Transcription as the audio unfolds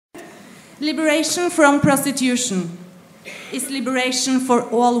Liberation from prostitution is liberation for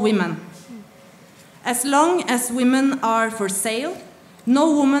all women. As long as women are for sale,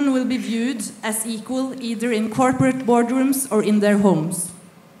 no woman will be viewed as equal either in corporate boardrooms or in their homes.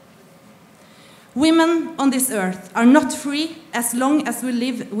 Women on this earth are not free as long as we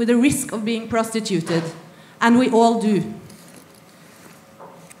live with the risk of being prostituted, and we all do.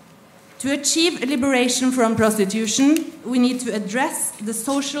 To achieve liberation from prostitution, we need to address the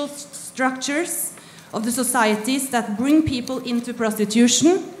social structures of the societies that bring people into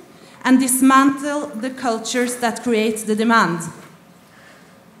prostitution and dismantle the cultures that create the demand.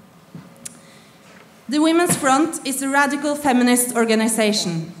 The Women's Front is a radical feminist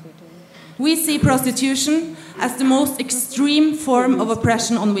organization. We see prostitution as the most extreme form of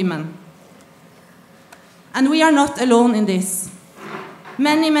oppression on women. And we are not alone in this.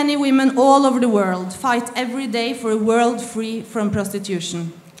 Many, many women all over the world fight every day for a world free from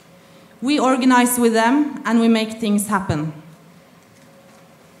prostitution. We organize with them and we make things happen.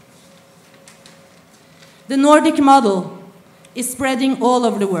 The Nordic model is spreading all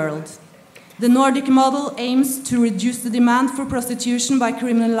over the world. The Nordic model aims to reduce the demand for prostitution by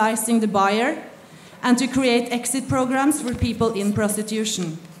criminalizing the buyer and to create exit programs for people in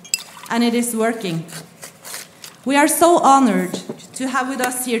prostitution. And it is working. We are so honored to have with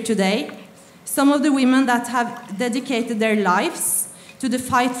us here today some of the women that have dedicated their lives to the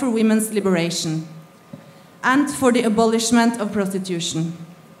fight for women's liberation and for the abolishment of prostitution.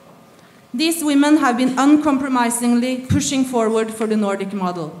 These women have been uncompromisingly pushing forward for the Nordic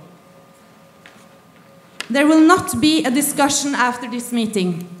model. There will not be a discussion after this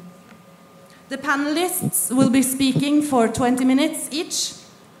meeting. The panelists will be speaking for 20 minutes each,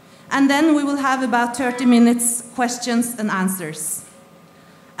 and then we will have about 30 minutes questions and answers.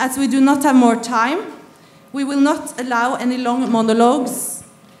 As we do not have more time, we will not allow any long monologues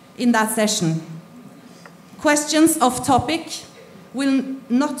in that session. Questions off topic will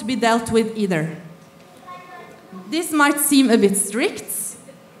not be dealt with either. This might seem a bit strict,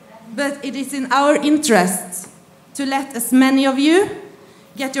 but it is in our interest to let as many of you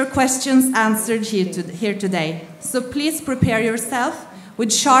get your questions answered here today. So please prepare yourself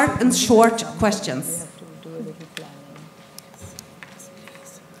with sharp and short questions.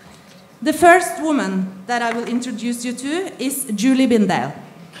 The first woman that I will introduce you to is Julie Bindel.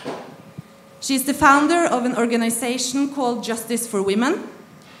 She's the founder of an organization called Justice for Women.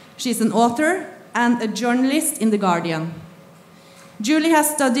 She's an author and a journalist in The Guardian. Julie has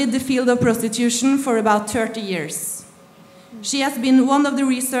studied the field of prostitution for about 30 years. She has been one of the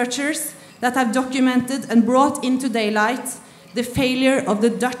researchers that have documented and brought into daylight the failure of the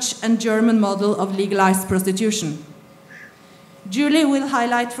Dutch and German model of legalized prostitution. Julie will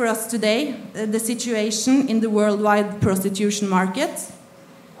highlight for us today the situation in the worldwide prostitution market,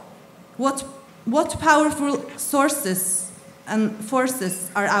 what powerful sources and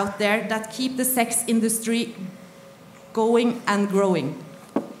forces are out there that keep the sex industry going and growing.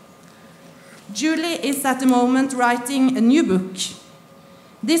 Julie is at the moment writing a new book.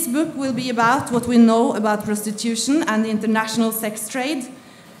 This book will be about what we know about prostitution and the international sex trade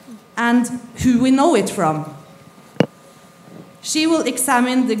and who we know it from. She will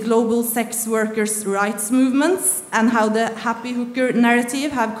examine the global sex workers' rights movements and how the happy hooker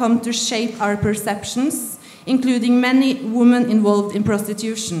narrative have come to shape our perceptions, including many women involved in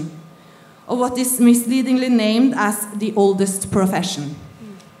prostitution, of what is misleadingly named as the oldest profession.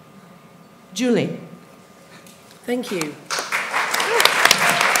 Julie. Thank you.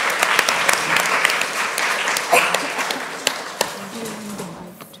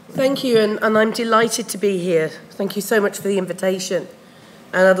 Thank you, and I'm delighted to be here. Thank you so much for the invitation.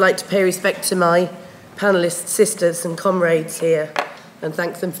 And I'd like to pay respect to my panellist sisters and comrades here and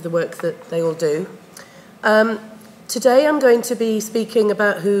thank them for the work that they all do. Today I'm going to be speaking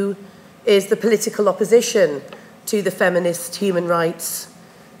about who is the political opposition to the feminist, human rights,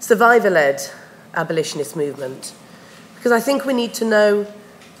 survivor-led abolitionist movement. Because I think we need to know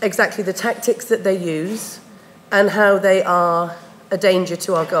exactly the tactics that they use and how they are a danger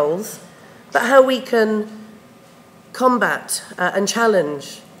to our goals, but how we can combat and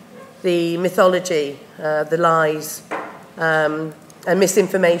challenge the mythology, the lies, and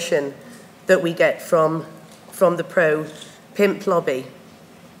misinformation that we get from the pro-pimp lobby.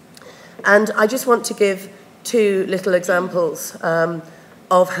 And I just want to give two little examples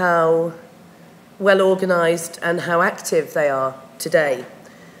of how well organised and how active they are today.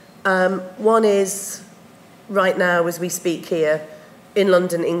 One is, right now as we speak here, in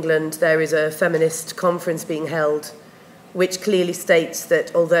London, England, there is a feminist conference being held which clearly states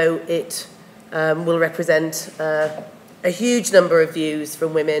that although it will represent a huge number of views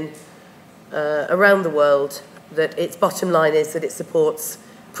from women, around the world that its bottom line is that it supports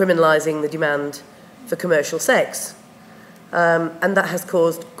criminalising the demand for commercial sex. And that has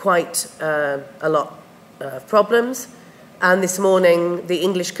caused quite a lot of problems. And this morning, the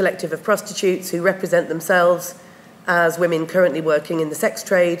English Collective of Prostitutes, who represent themselves as women currently working in the sex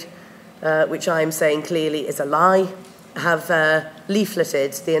trade, which I am saying clearly is a lie, have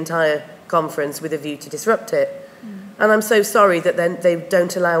leafleted the entire conference with a view to disrupt it. And I'm so sorry that they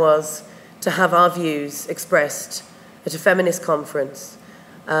don't allow us to have our views expressed at a feminist conference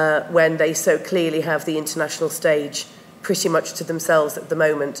when they so clearly have the international stage pretty much to themselves at the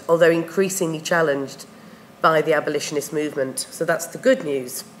moment, although increasingly challenged by the abolitionist movement. So that's the good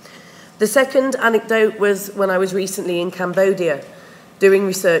news. The second anecdote was when I was recently in Cambodia doing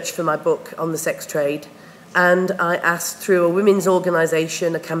research for my book on the sex trade, and I asked through a women's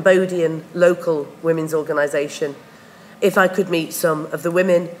organisation, a Cambodian local women's organisation, if I could meet some of the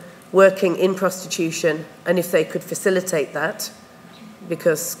women working in prostitution and if they could facilitate that,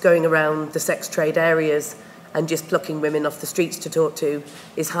 because going around the sex trade areas and just plucking women off the streets to talk to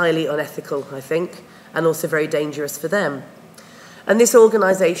is highly unethical, I think, and also very dangerous for them. And this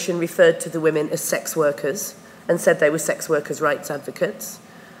organisation referred to the women as sex workers and said they were sex workers' rights advocates.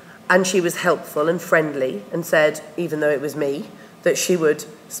 And she was helpful and friendly and said, even though it was me, that she would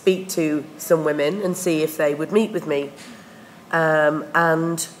speak to some women and see if they would meet with me.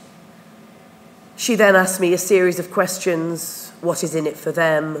 And she then asked me a series of questions. What is in it for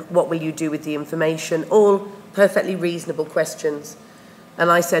them? What will you do with the information? All perfectly reasonable questions. And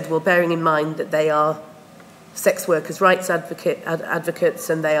I said, well, bearing in mind that they are sex workers' rights advocates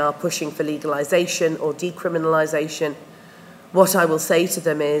and they are pushing for legalisation or decriminalisation, what I will say to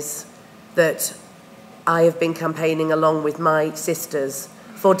them is that I have been campaigning along with my sisters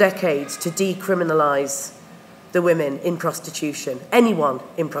for decades to decriminalise the women in prostitution, anyone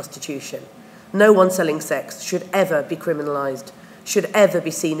in prostitution. No one selling sex should ever be criminalised, should ever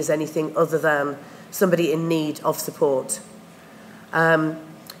be seen as anything other than somebody in need of support.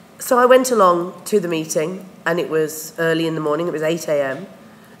 So I went along to the meeting, and it was early in the morning, it was 8 a.m,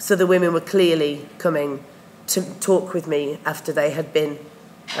 so the women were clearly coming to talk with me after they had been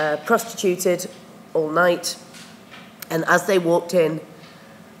prostituted all night. And as they walked in,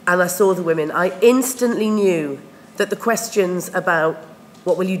 and I saw the women, I instantly knew that the questions about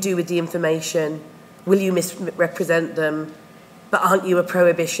what will you do with the information, will you misrepresent them, but aren't you a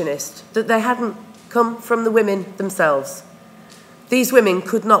prohibitionist, that they hadn't come from the women themselves. These women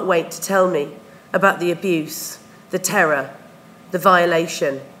could not wait to tell me about the abuse, the terror, the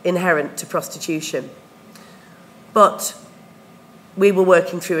violation inherent to prostitution. But we were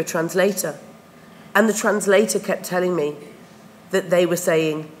working through a translator, and the translator kept telling me that they were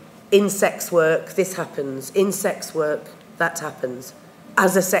saying, in sex work, this happens, in sex work, that happens.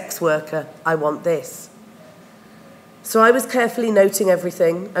 As a sex worker, I want this. So I was carefully noting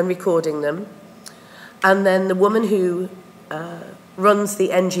everything and recording them. And then the woman who runs the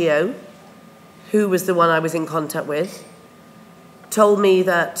NGO, who was the one I was in contact with, told me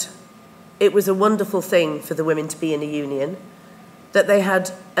that it was a wonderful thing for the women to be in a union, that they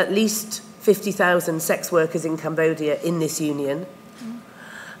had at least 50,000 sex workers in Cambodia in this union,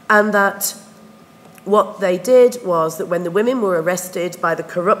 and that what they did was that when the women were arrested by the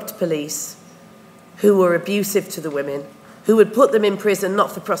corrupt police, who were abusive to the women, who would put them in prison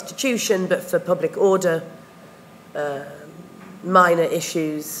not for prostitution but for public order, minor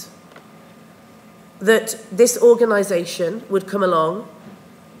issues, that this organisation would come along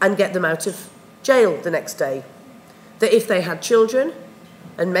and get them out of jail the next day. That if they had children,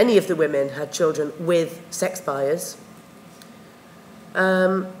 and many of the women had children with sex buyers,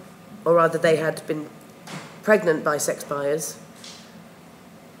 or rather they had been pregnant by sex buyers,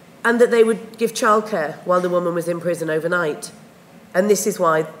 and that they would give childcare while the woman was in prison overnight. And this is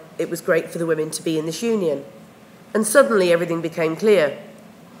why it was great for the women to be in this union. And suddenly everything became clear.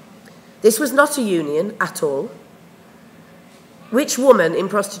 This was not a union at all. Which woman in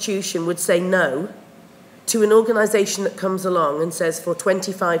prostitution would say no to an organisation that comes along and says for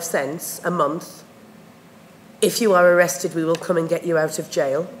 25 cents a month, if you are arrested, we will come and get you out of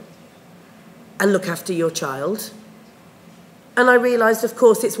jail and look after your child? And I realised, of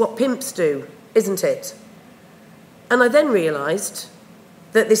course, it's what pimps do, isn't it? And I then realised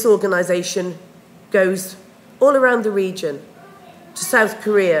that this organisation goes all around the region, to South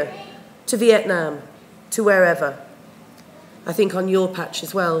Korea, to Vietnam, to wherever. I think on your patch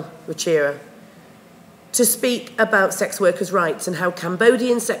as well, Ruchira, to speak about sex workers' rights and how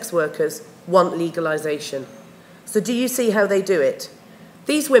Cambodian sex workers want legalisation. So do you see how they do it?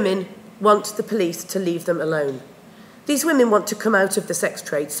 These women want the police to leave them alone. These women want to come out of the sex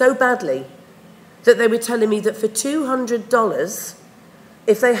trade so badly that they were telling me that for $200,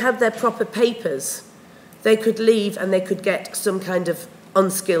 if they had their proper papers, they could leave and they could get some kind of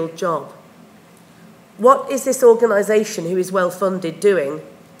unskilled job. What is this organisation who is well funded doing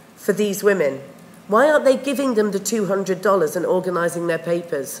for these women? Why aren't they giving them the $200 and organising their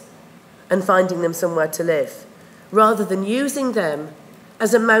papers and finding them somewhere to live, rather than using them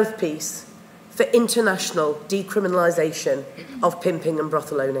as a mouthpiece for international decriminalisation of pimping and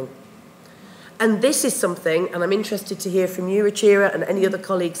brothel owning? And this is something, and I'm interested to hear from you, Ruchira, and any other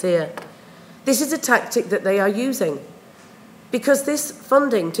colleagues here, this is a tactic that they are using, because this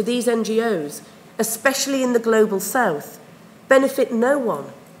funding to these NGOs, especially in the global south, benefit no one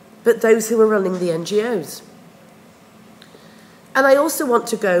but those who are running the NGOs. And I also want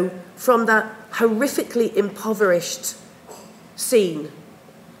to go from that horrifically impoverished scene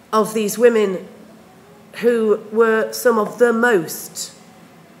of these women who were some of the most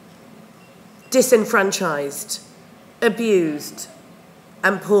disenfranchised, abused,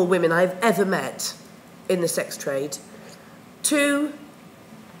 and poor women I've ever met in the sex trade, to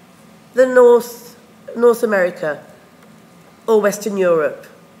the North America or Western Europe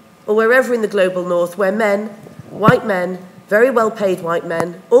or wherever in the global north where men, white men, very well-paid white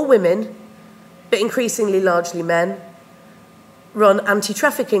men or women, but increasingly largely men, run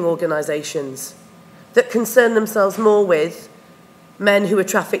anti-trafficking organisations that concern themselves more with men who are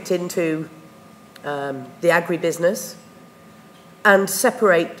trafficked into the agribusiness and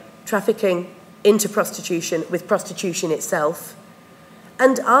separate trafficking into prostitution with prostitution itself,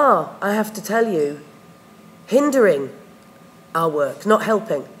 and are, I have to tell you, hindering our work, not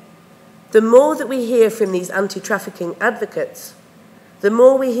helping. The more that we hear from these anti-trafficking advocates, the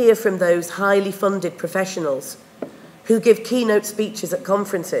more we hear from those highly funded professionals who give keynote speeches at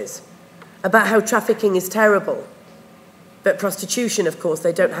conferences about how trafficking is terrible, but prostitution, of course,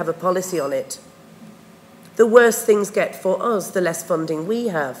 they don't have a policy on it. The worse things get for us, the less funding we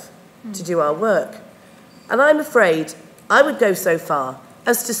have to do our work. And I'm afraid I would go so far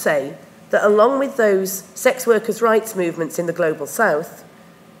as to say that along with those sex workers' rights movements in the global south,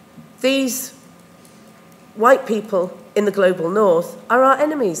 these white people in the global north are our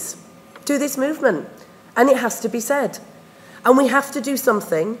enemies to this movement. And it has to be said. And we have to do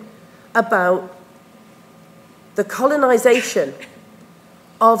something about the colonisation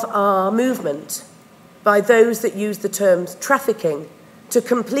of our movement by those that use the terms trafficking to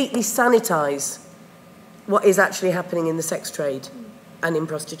completely sanitise what is actually happening in the sex trade and in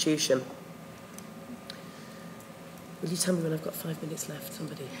prostitution. Will you tell me when I've got 5 minutes left,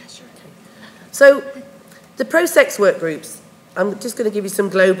 somebody? Yeah, sure. Okay. So, the pro-sex work groups, I'm just going to give you some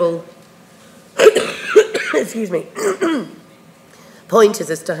global excuse me, pointers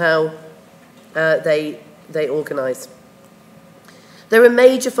as to how they organise. There are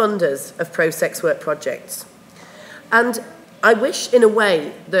major funders of pro-sex work projects. And I wish, in a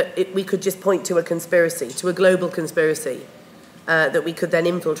way, that we could just point to a conspiracy, to a global conspiracy, that we could then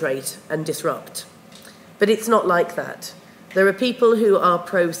infiltrate and disrupt. But it's not like that. There are people who are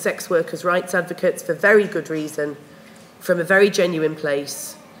pro-sex workers' rights advocates for very good reason, from a very genuine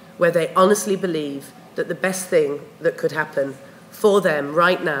place, where they honestly believe that the best thing that could happen for them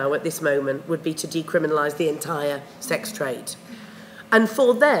right now at this moment would be to decriminalise the entire sex trade. And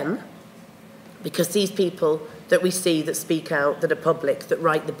for them, because these people that we see that speak out, that are public, that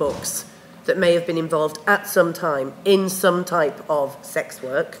write the books, that may have been involved at some time in some type of sex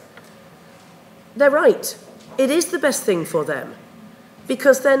work, they're right. It is the best thing for them,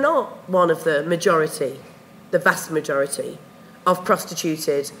 because they're not one of the majority, the vast majority, of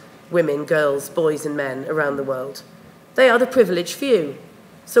prostituted women, girls, boys and men around the world. They are the privileged few.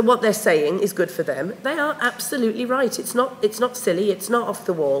 So what they're saying is good for them. They are absolutely right. It's not silly, it's not off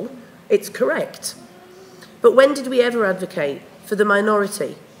the wall, it's correct. But when did we ever advocate for the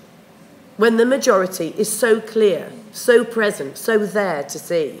minority? When the majority is so clear, so present, so there to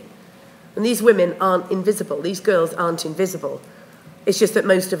see. And these women aren't invisible, these girls aren't invisible. It's just that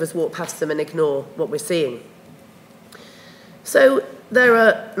most of us walk past them and ignore what we're seeing. So there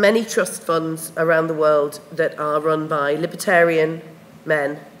are many trust funds around the world that are run by libertarian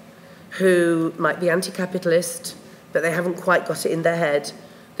men who might be anti-capitalist, but they haven't quite got it in their head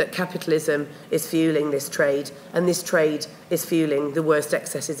that capitalism is fueling this trade, and this trade is fueling the worst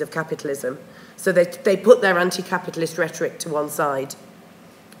excesses of capitalism. So they put their anti-capitalist rhetoric to one side,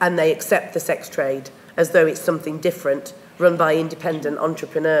 and they accept the sex trade as though it's something different, run by independent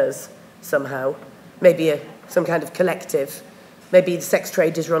entrepreneurs somehow, maybe some kind of collective. Maybe the sex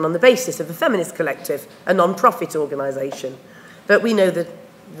trade is run on the basis of a feminist collective, a non-profit organisation. But we know that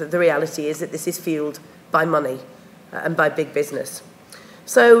the reality is that this is fuelled by money and by big business.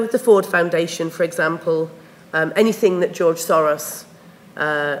 So the Ford Foundation, for example, anything that George Soros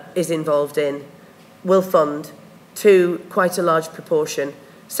is involved in will fund, to quite a large proportion,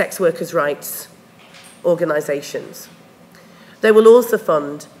 sex workers' rights organisations. They will also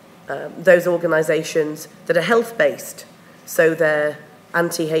fund those organisations that are health-based, so they're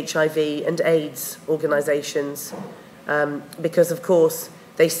anti-HIV and AIDS organisations, because, of course,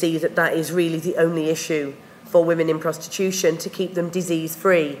 they see that that is really the only issue for women in prostitution, to keep them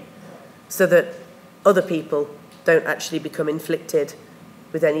disease-free, so that other people don't actually become inflicted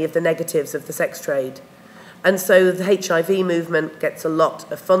with any of the negatives of the sex trade. And so the HIV movement gets a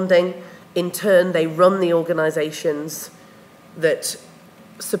lot of funding. In turn, they run the organisations that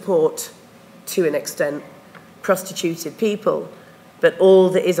support, to an extent, prostituted people. But all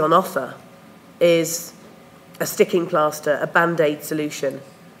that is on offer is a sticking plaster, a band-aid solution,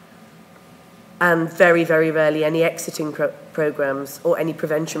 and very, very rarely any exiting programmes or any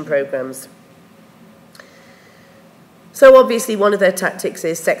prevention programmes. So obviously one of their tactics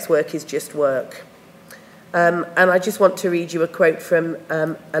is sex work is just work. And I just want to read you a quote from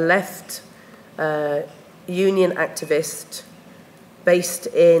a left union activist based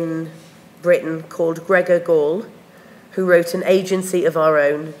in Britain called Gregor Gall, who wrote An Agency of Our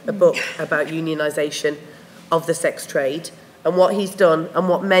Own, a book about unionisation of the sex trade. And what he's done, and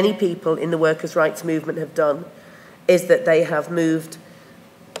what many people in the workers' rights movement have done, is that they have moved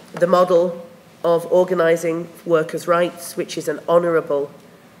the model of organising workers' rights, which is an honourable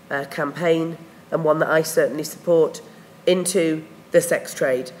campaign, and one that I certainly support, into the sex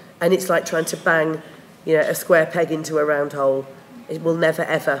trade. And it's like trying to bang, a square peg into a round hole. It will never,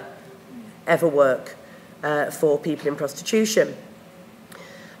 ever, ever work for people in prostitution.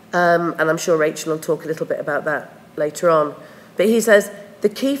 And I'm sure Rachel will talk a little bit about that later on. But he says, the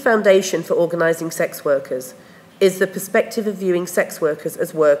key foundation for organising sex workers is the perspective of viewing sex workers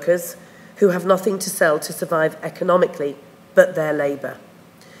as workers who have nothing to sell to survive economically but their labour.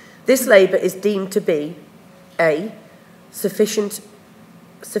 This labour is deemed to be A, sufficient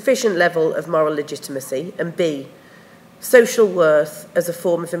level of moral legitimacy, and B, social worth as a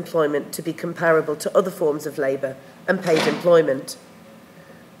form of employment to be comparable to other forms of labour and paid employment.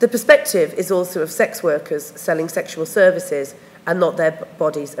 The perspective is also of sex workers selling sexual services and not their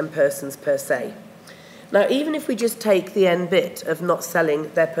bodies and persons per se. Now, even if we just take the end bit of not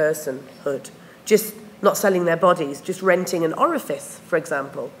selling their personhood, just not selling their bodies, just renting an orifice, for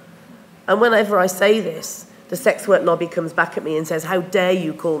example, and whenever I say this, the sex work lobby comes back at me and says, how dare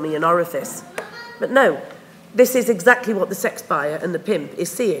you call me an orifice? But no, this is exactly what the sex buyer and the pimp is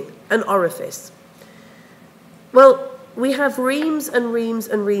seeing, an orifice. Well, we have reams and reams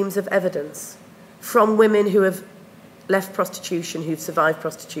and reams of evidence from women who have left prostitution, who've survived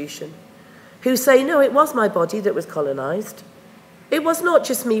prostitution, who say, no, it was my body that was colonised. It was not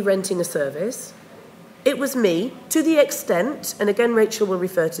just me renting a service. It was me, to the extent, and again Rachel will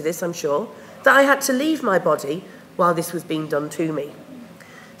refer to this, I'm sure, that I had to leave my body while this was being done to me.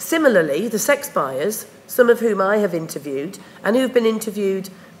 Similarly, the sex buyers, some of whom I have interviewed, and who've been interviewed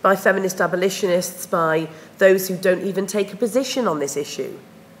by feminist abolitionists, by those who don't even take a position on this issue.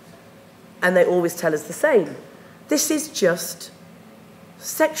 And they always tell us the same. This is just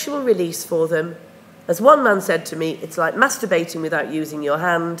sexual release for them. As one man said to me, it's like masturbating without using your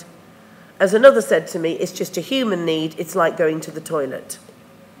hand. As another said to me, it's just a human need, it's like going to the toilet.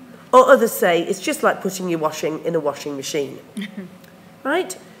 Or others say, it's just like putting your washing in a washing machine.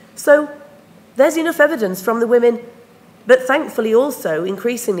 Right? So there's enough evidence from the women, but thankfully also,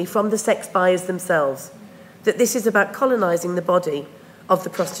 increasingly, from the sex buyers themselves, that this is about colonising the body of the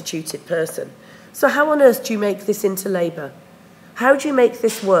prostituted person. So how on earth do you make this into labour? How do you make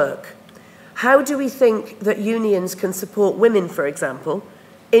this work? How do we think that unions can support women, for example,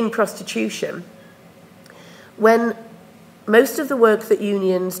 in prostitution, when most of the work that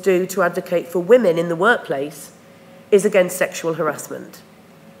unions do to advocate for women in the workplace is against sexual harassment?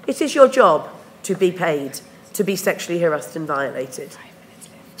 It is your job to be paid to be sexually harassed and violated.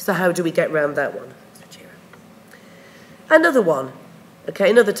 So how do we get around that one? Another one, okay,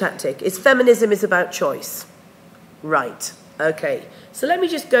 another tactic is feminism is about choice. Right, okay. So let me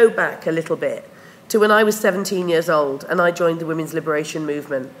just go back a little bit to when I was 17 years old and I joined the women's liberation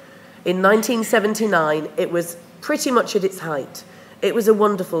movement. In 1979, it was pretty much at its height. It was a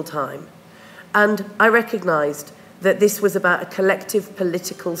wonderful time. And I recognised that this was about a collective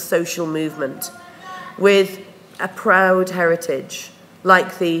political social movement with a proud heritage,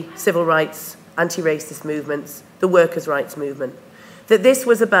 like the civil rights, anti-racist movements, the workers' rights movement. That this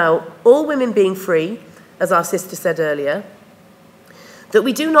was about all women being free, as our sister said earlier, that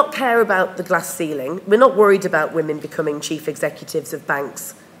we do not care about the glass ceiling. We're not worried about women becoming chief executives of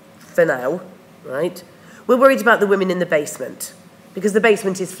banks for now, right? We're worried about the women in the basement, because the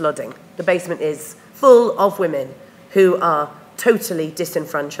basement is flooding. The basement is full of women who are totally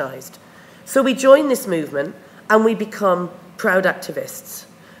disenfranchised. So we join this movement and we become proud activists.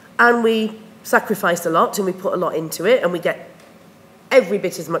 And we sacrifice a lot and we put a lot into it and we get every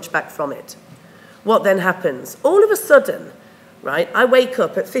bit as much back from it. What then happens? All of a sudden, right, I wake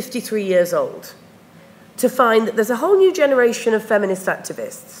up at 53 years old to find that there's a whole new generation of feminist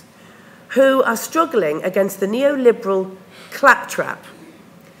activists who are struggling against the neoliberal claptrap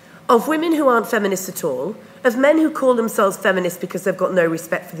of women who aren't feminists at all, of men who call themselves feminists because they've got no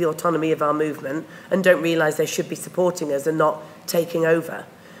respect for the autonomy of our movement and don't realise they should be supporting us and not taking over,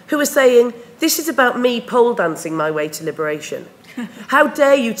 who are saying, this is about me pole dancing my way to liberation. How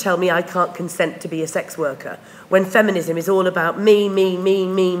dare you tell me I can't consent to be a sex worker when feminism is all about me, me, me,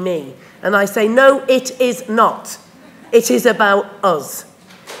 me, me? And I say, no, it is not. It is about us.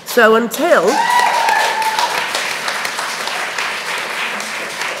 So until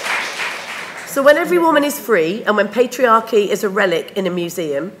when every woman is free and when patriarchy is a relic in a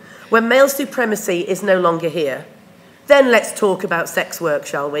museum, when male supremacy is no longer here, then let's talk about sex work,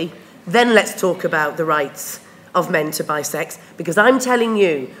 shall we? Then let's talk about the rights of men to buy sex, because I'm telling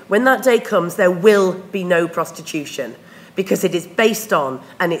you, when that day comes, there will be no prostitution, because it is based on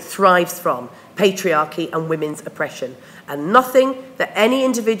and it thrives from patriarchy and women's oppression. And nothing that any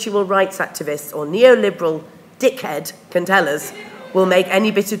individual rights activist or neoliberal dickhead can tell us will make any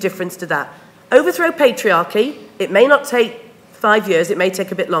bit of difference to that. Overthrow patriarchy. It may not take 5 years, it may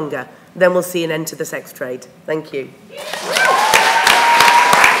take a bit longer. Then we'll see an end to the sex trade. Thank you.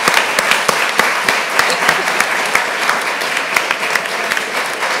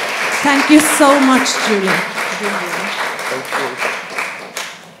 Thank you so much, Julie. Thank you.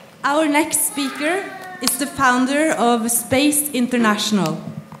 Our next speaker is the founder of Space International,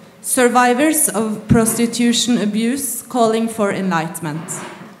 survivors of prostitution abuse calling for enlightenment.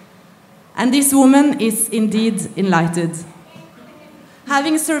 And this woman is indeed enlightened.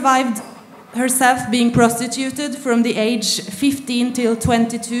 Having survived herself being prostituted from the age 15 till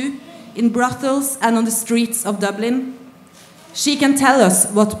 22 in brothels and on the streets of Dublin, she can tell us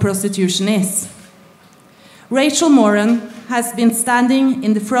what prostitution is. Rachel Moran has been standing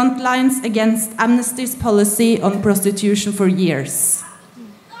in the front lines against Amnesty's policy on prostitution for years.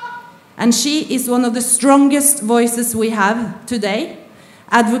 And she is one of the strongest voices we have today,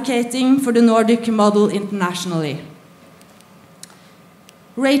 advocating for the Nordic model internationally.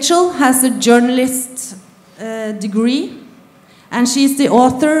 Rachel has a journalist degree, and she is the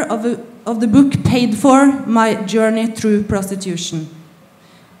author of the book Paid For, My Journey Through Prostitution,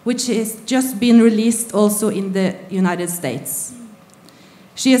 which has just been released also in the United States.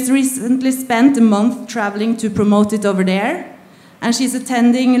 She has recently spent a month traveling to promote it over there, and she's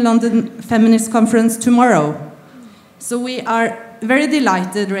attending London Feminist Conference tomorrow. So we are very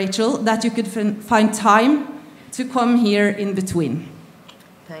delighted, Rachel, that you could find time to come here in between.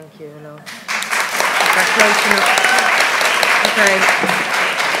 Thank you. Hello. Okay.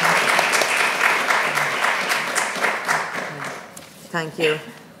 Thank you.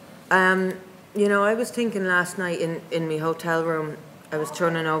 You know, I was thinking last night in my hotel room, I was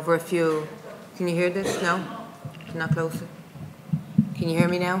turning over a few... Can you hear this? No? Not closer? Can you hear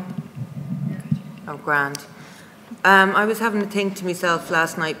me now? Oh, grand. I was having to think to myself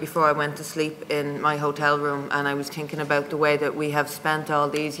last night before I went to sleep in my hotel room, and I was thinking about the way that we have spent all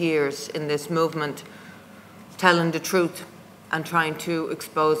these years in this movement telling the truth and trying to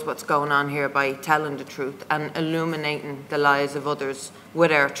expose what's going on here by telling the truth and illuminating the lies of others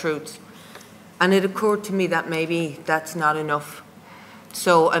with our truths. And it occurred to me that maybe that's not enough.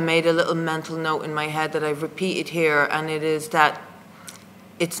 So I made a little mental note in my head that I've repeated here, and it is that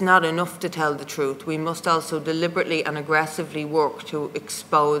it's not enough to tell the truth. We must also deliberately and aggressively work to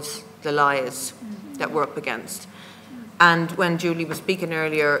expose the lies that we're up against. And when Julie was speaking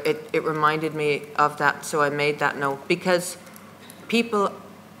earlier, it reminded me of that, so I made that note. Because people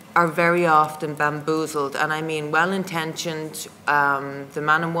are very often bamboozled, and I mean well-intentioned, the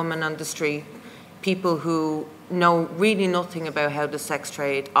man and woman on the street, people who know really nothing about how the sex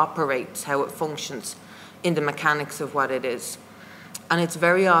trade operates, how it functions, in the mechanics of what it is. And it's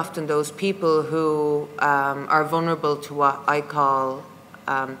very often those people who are vulnerable to what I call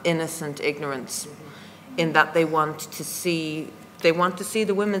innocent ignorance, in that they want to see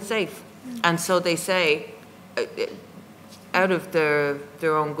the women safe, and so they say, out of their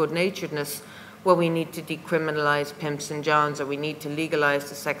own good-naturedness, well, we need to decriminalise pimps and johns, or we need to legalise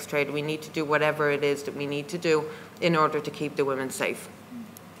the sex trade, we need to do whatever it is that we need to do in order to keep the women safe.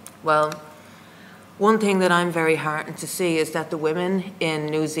 Well, one thing that I'm very heartened to see is that the women in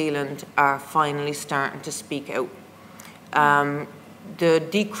New Zealand are finally starting to speak out. The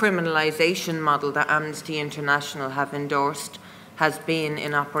decriminalisation model that Amnesty International have endorsed has been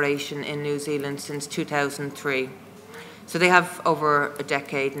in operation in New Zealand since 2003. So they have over a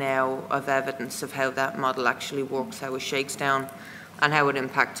decade now of evidence of how that model actually works, how it shakes down, and how it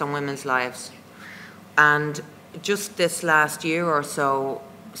impacts on women's lives. And just this last year or so,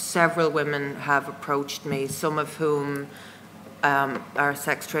 several women have approached me, some of whom are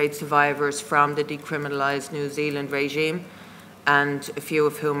sex trade survivors from the decriminalised New Zealand regime, and a few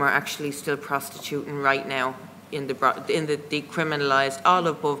of whom are actually still prostituting right now in the decriminalised, all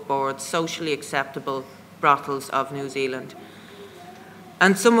above board, socially acceptable brothels of New Zealand.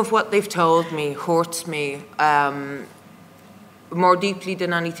 And some of what they've told me hurts me more deeply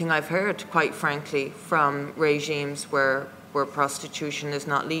than anything I've heard, quite frankly, from regimes where prostitution is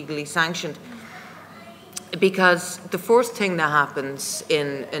not legally sanctioned. Because the first thing that happens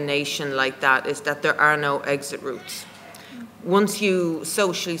in a nation like that is that there are no exit routes. Once you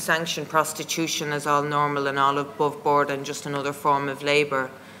socially sanction prostitution as all normal and all above board and just another form of labour,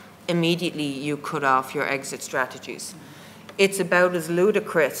 immediately you cut off your exit strategies. It's about as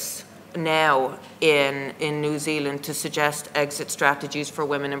ludicrous now in New Zealand to suggest exit strategies for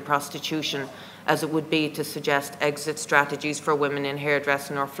women in prostitution as it would be to suggest exit strategies for women in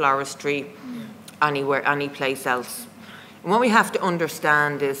hairdressing or floristry anywhere, any place else. And what we have to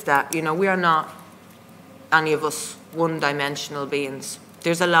understand is that, you know, we are not, any of us, one-dimensional beings.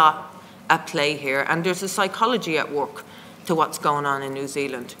 There's a lot at play here, and there's a psychology at work to what's going on in New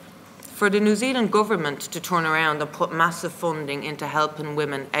Zealand. For the New Zealand government to turn around and put massive funding into helping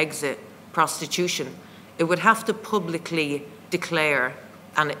women exit prostitution, it would have to publicly declare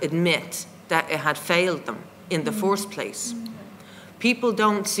and admit that it had failed them in the first place. People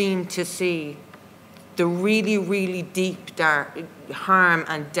don't seem to see the really, really deep harm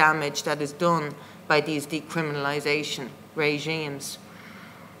and damage that is done by these decriminalisation regimes,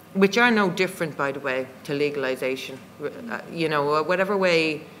 which are no different, by the way, to legalisation. You know, whatever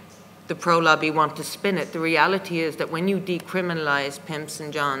way the pro-lobby want to spin it, the reality is that when you decriminalise pimps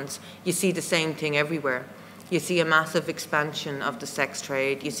and johns, you see the same thing everywhere. You see a massive expansion of the sex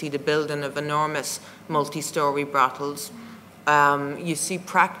trade. You see the building of enormous multi-storey brothels. You see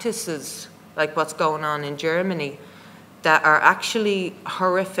practices like what's going on in Germany that are actually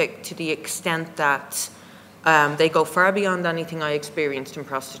horrific to the extent that they go far beyond anything I experienced in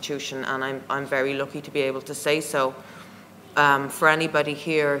prostitution, and I'm very lucky to be able to say so. For anybody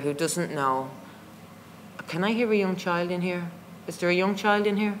here who doesn't know, can I hear a young child in here? Is there a young child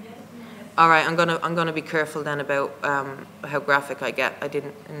in here? All right, I'm gonna be careful then about how graphic I get. I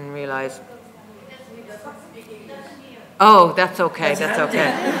didn't realise. Oh, that's okay. That's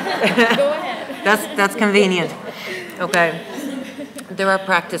okay. Go ahead. That's convenient. Okay. There are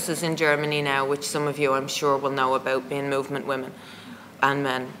practices in Germany now, which some of you I'm sure will know about, being movement women and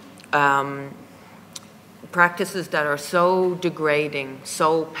men. Practices that are so degrading,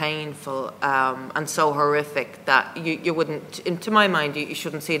 so painful, and so horrific that you wouldn't, to my mind, you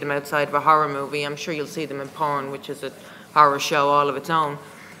shouldn't see them outside of a horror movie. I'm sure you'll see them in porn, which is a horror show all of its own.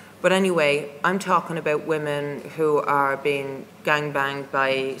 But anyway, I'm talking about women who are being gangbanged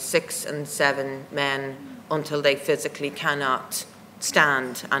by 6 and 7 men until they physically cannot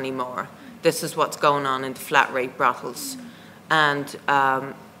stand anymore. This is what's going on in the flat rate brothels. And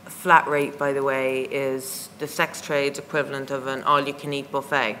flat rate, by the way, is the sex trade's equivalent of an all-you-can-eat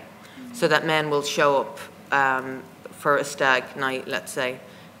buffet. So that men will show up for a stag night, let's say,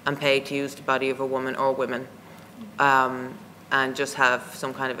 and pay to use the body of a woman or women, and just have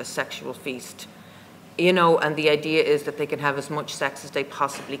some kind of a sexual feast. You know, and the idea is that they can have as much sex as they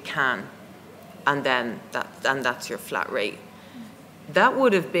possibly can, and then that's your flat rate. That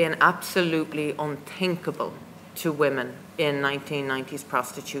would have been absolutely unthinkable to women in 1990s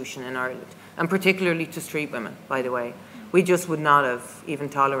prostitution in Ireland, and particularly to street women, by the way. We just would not have even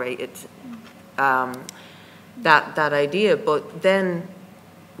tolerated that idea. But then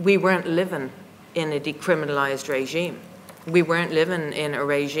we weren't living in a decriminalised regime. We weren't living in a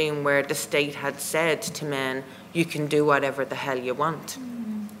regime where the state had said to men, you can do whatever the hell you want.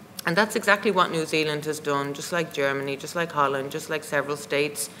 And that's exactly what New Zealand has done, just like Germany, just like Holland, just like several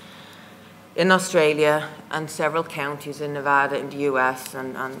states in Australia and several counties in Nevada in the US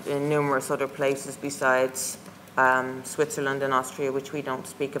and in numerous other places besides Switzerland and Austria, which we don't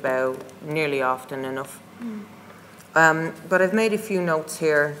speak about nearly often enough. But I've made a few notes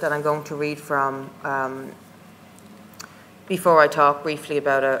here that I'm going to read from before I talk briefly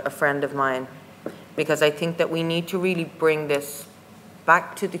about a friend of mine, because I think that we need to really bring this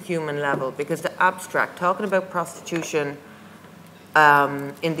back to the human level, because the abstract, talking about prostitution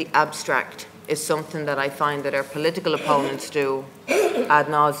in the abstract, is something that I find that our political opponents do ad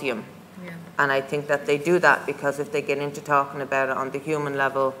nauseum. Yeah. And I think that they do that because if they get into talking about it on the human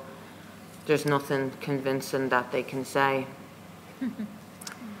level, there's nothing convincing that they can say.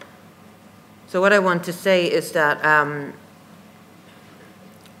 So what I want to say is that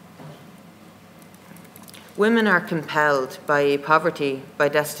women are compelled by poverty, by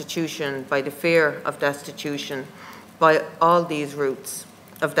destitution, by the fear of destitution, by all these routes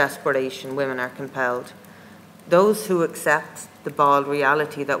of desperation. Women are compelled. Those who accept the bald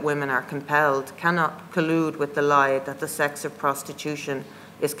reality that women are compelled cannot collude with the lie that the sex of prostitution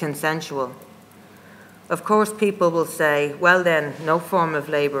is consensual. Of course, people will say, well then, no form of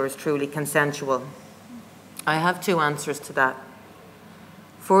labour is truly consensual. I have two answers to that.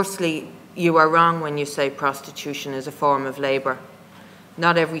 Firstly, you are wrong when you say prostitution is a form of labour.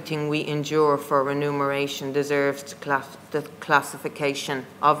 Not everything we endure for remuneration deserves the classification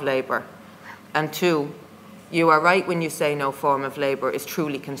of labour. And two, you are right when you say no form of labour is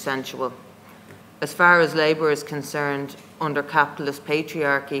truly consensual. As far as labour is concerned, under capitalist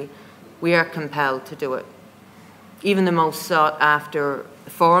patriarchy, we are compelled to do it. Even the most sought after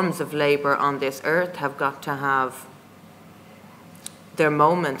forms of labour on this earth have got to have their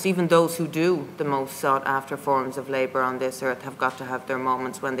moments. Even those who do the most sought after forms of labour on this earth have got to have their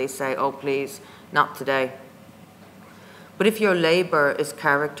moments when they say, oh please, not today. But if your labour is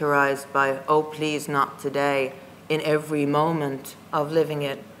characterised by, oh please, not today, in every moment of living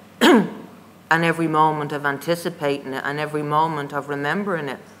it, and every moment of anticipating it, and every moment of remembering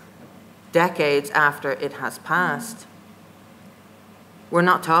it, decades after it has passed, we're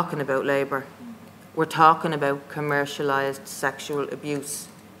not talking about labour. We're talking about commercialised sexual abuse.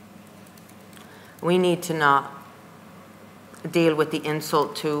 We need to not deal with the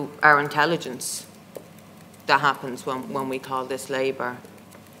insult to our intelligence that happens when we call this labour.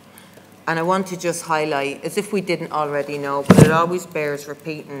 And I want to just highlight, as if we didn't already know, but it always bears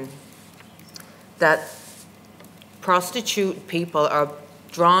repeating, that prostitute people are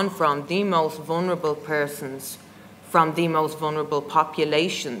drawn from the most vulnerable persons, from the most vulnerable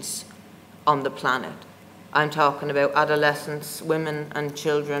populations on the planet. I'm talking about adolescents, women and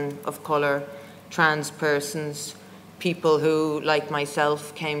children of colour, trans persons, people who, like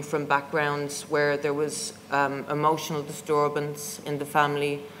myself, came from backgrounds where there was emotional disturbance in the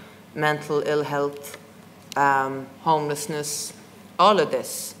family, mental ill health, homelessness, all of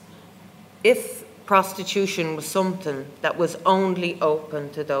this. If prostitution was something that was only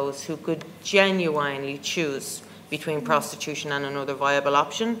open to those who could genuinely choose between prostitution and another viable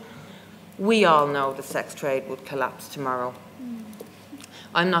option, we all know the sex trade would collapse tomorrow.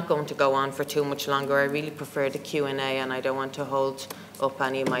 I'm not going to go on for too much longer. I really prefer the Q&A and I don't want to hold up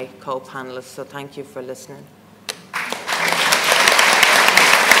any of my co-panelists, so thank you for listening.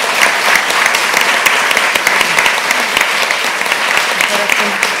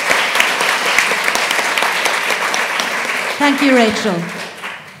 Thank you, Rachel.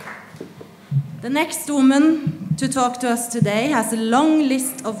 The next woman to talk to us today has a long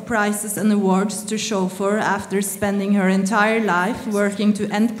list of prizes and awards to show for after spending her entire life working to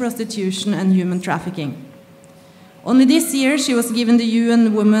end prostitution and human trafficking. Only this year she was given the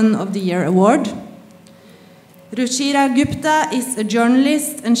UN Woman of the Year award. Ruchira Gupta is a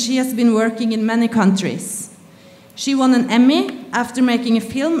journalist and she has been working in many countries. She won an Emmy after making a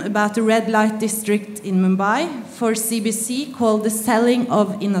film about the red light district in Mumbai for CBC called The Selling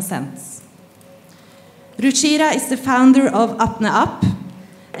of Innocence. Ruchira is the founder of Apne Up,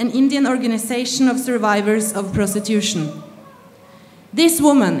 an Indian organization of survivors of prostitution. This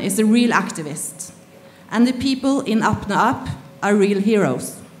woman is a real activist, and the people in Apne Up are real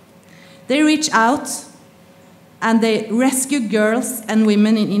heroes. They reach out and they rescue girls and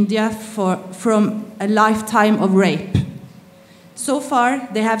women in India from a lifetime of rape. So far,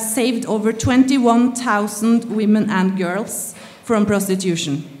 they have saved over 21,000 women and girls from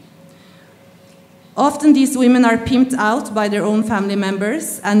prostitution. Often these women are pimped out by their own family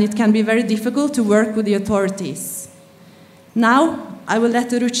members, and it can be very difficult to work with the authorities. Now, I will let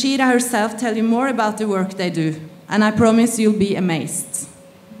Ruchira herself tell you more about the work they do, and I promise you'll be amazed.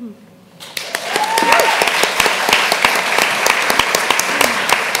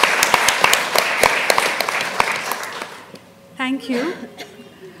 Thank you.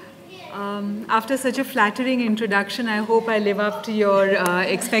 After such a flattering introduction, I hope I live up to your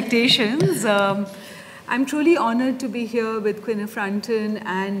expectations. I'm truly honored to be here with Kvinnefronten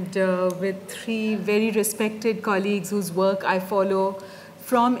and with three very respected colleagues whose work I follow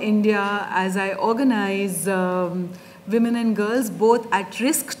from India as I organize women and girls, both at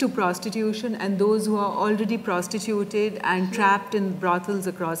risk to prostitution and those who are already prostituted and trapped in brothels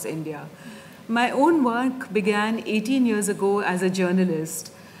across India. My own work began 18 years ago as a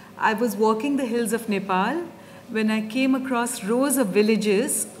journalist. I was walking the hills of Nepal when I came across rows of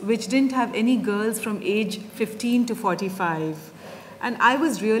villages which didn't have any girls from age 15 to 45. And I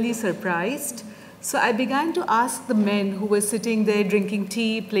was really surprised. So I began to ask the men who were sitting there drinking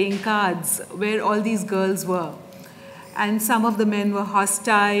tea, playing cards, where all these girls were. And some of the men were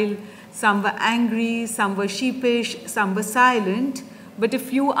hostile, some were angry, some were sheepish, some were silent, but a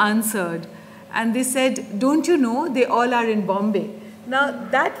few answered. And they said, "Don't you know, they all are in Bombay." Now,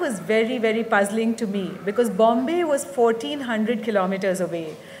 that was very, very puzzling to me because Bombay was 1,400 kilometers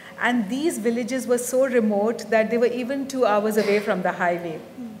away. And these villages were so remote that they were even 2 hours away from the highway.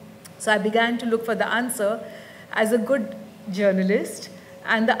 So I began to look for the answer as a good journalist,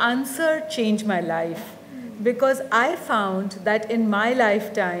 and the answer changed my life. Because I found that in my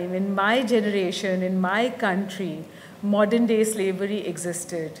lifetime, in my generation, in my country, modern day slavery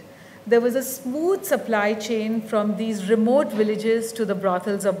existed. There was a smooth supply chain from these remote villages to the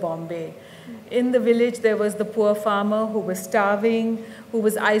brothels of Bombay. In the village, there was the poor farmer who was starving, who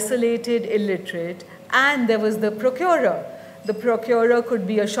was isolated, illiterate, and there was the procurer. The procurer could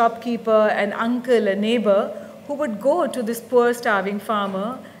be a shopkeeper, an uncle, a neighbor, who would go to this poor starving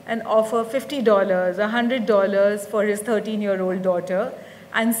farmer and offer $50, $100 for his 13-year-old daughter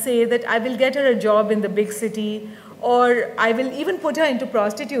and say that I will get her a job in the big city, or I will even put her into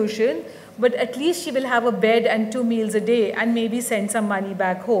prostitution, but at least she will have a bed and 2 meals a day and maybe send some money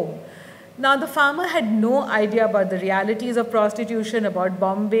back home. Now, the farmer had no idea about the realities of prostitution, about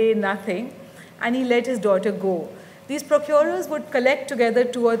Bombay, nothing, and he let his daughter go. These procurers would collect together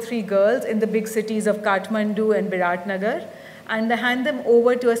 2 or 3 girls in the big cities of Kathmandu and Biratnagar and hand them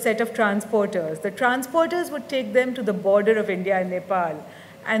over to a set of transporters. The transporters would take them to the border of India and Nepal.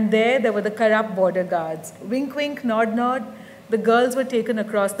 And there were the corrupt border guards. Wink, wink, nod, nod. The girls were taken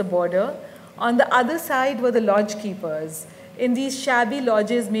across the border. On the other side were the lodge keepers. In these shabby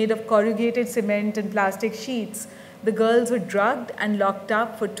lodges made of corrugated cement and plastic sheets, the girls were drugged and locked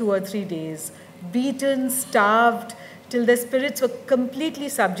up for 2 or 3 days, beaten, starved, till their spirits were completely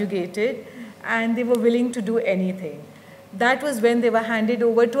subjugated and they were willing to do anything. That was when they were handed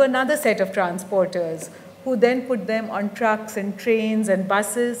over to another set of transporters, who then put them on trucks and trains and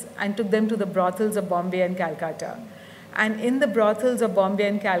buses and took them to the brothels of Bombay and Calcutta. And in the brothels of Bombay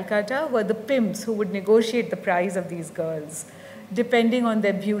and Calcutta were the pimps who would negotiate the price of these girls, depending on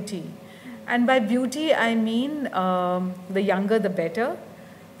their beauty. And by beauty, I mean the younger the better.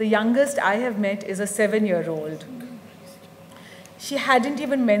 The youngest I have met is a 7-year-old. She hadn't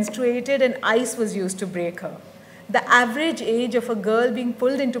even menstruated and ice was used to break her. The average age of a girl being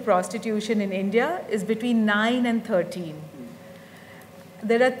pulled into prostitution in India is between 9 and 13.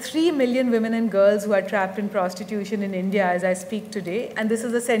 There are 3 million women and girls who are trapped in prostitution in India as I speak today, and this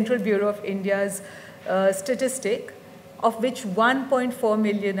is the Central Bureau of India's statistic, of which 1.4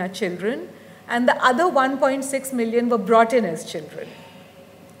 million are children, and the other 1.6 million were brought in as children.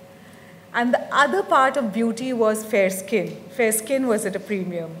 And the other part of beauty was fair skin. Fair skin was at a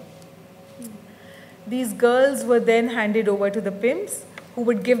premium. These girls were then handed over to the pimps, who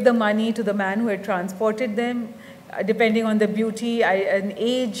would give the money to the man who had transported them. Depending on the beauty and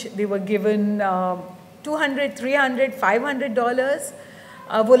age, they were given $200, $300, $500.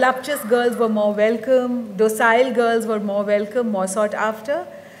 Voluptuous girls were more welcome. Docile girls were more welcome, more sought after.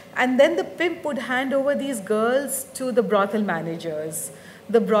 And then the pimp would hand over these girls to the brothel managers.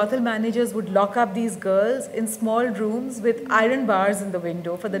 The brothel managers would lock up these girls in small rooms with iron bars in the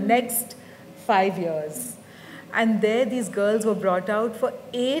window for the next 5 years. And there these girls were brought out for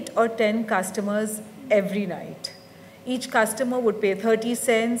 8 or 10 customers every night. Each customer would pay 30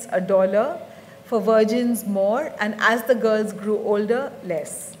 cents, $1, for virgins more, and as the girls grew older,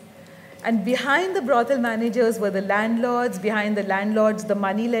 less. And behind the brothel managers were the landlords, behind the landlords, the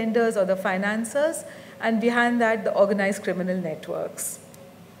money lenders or the financiers, and behind that, the organized criminal networks.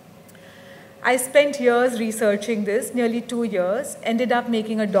 I spent years researching this, nearly 2 years, ended up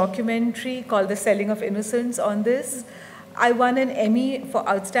making a documentary called The Selling of Innocence on this. I won an Emmy for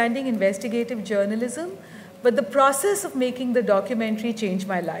Outstanding Investigative Journalism, but the process of making the documentary changed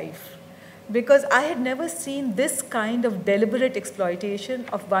my life because I had never seen this kind of deliberate exploitation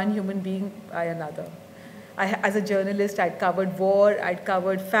of one human being by another. As a journalist, I'd covered war, I'd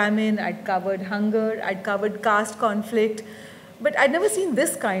covered famine, I'd covered hunger, I'd covered caste conflict, but I'd never seen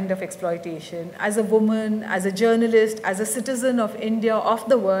this kind of exploitation. As a woman, as a journalist, as a citizen of India, of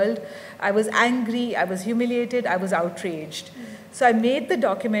the world, I was angry, I was humiliated, I was outraged. So I made the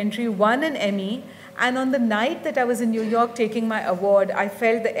documentary, won an Emmy, And on the night that I was in New York taking my award, I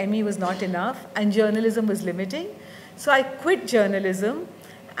felt the Emmy was not enough and journalism was limiting. So I quit journalism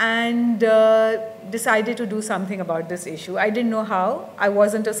and decided to do something about this issue. I didn't know how. I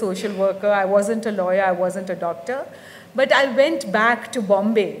wasn't a social worker, I wasn't a lawyer, I wasn't a doctor. But I went back to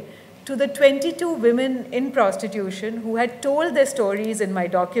Bombay, to the 22 women in prostitution who had told their stories in my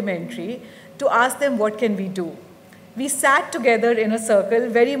documentary, to ask them, what can we do? We sat together in a circle,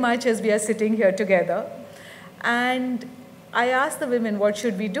 very much as we are sitting here together. And I asked the women, what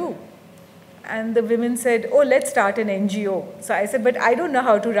should we do? And the women said, oh, let's start an NGO. So I said, but I don't know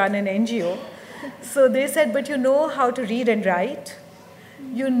how to run an NGO. So they said, but you know how to read and write.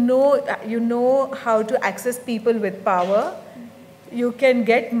 You know how to access people with power. You can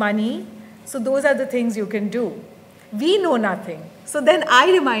get money. So those are the things you can do. We know nothing. So then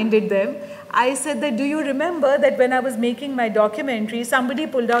I reminded them. I said that, do you remember that when I was making my documentary, somebody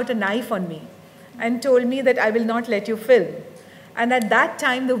pulled out a knife on me and told me that I will not let you film. And at that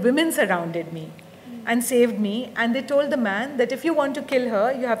time, the women surrounded me and saved me. And they told the man that if you want to kill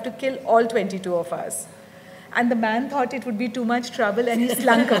her, you have to kill all 22 of us. And the man thought it would be too much trouble and he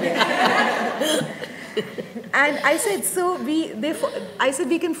slunk away. And I said, I said,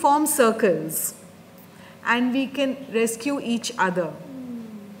 we can form circles and we can rescue each other.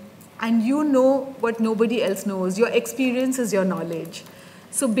 And you know what nobody else knows. Your experience is your knowledge.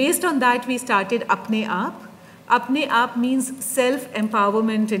 So based on that, we started Apne Aap. Apne Aap means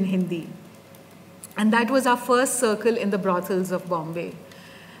self-empowerment in Hindi. And that was our first circle in the brothels of Bombay.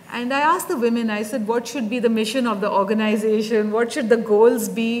 And I asked the women, I said, what should be the mission of the organization? What should the goals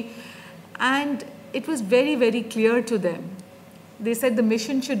be? And it was very, very clear to them. They said the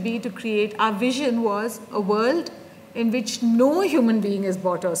mission should be to create, our vision was a world in which no human being is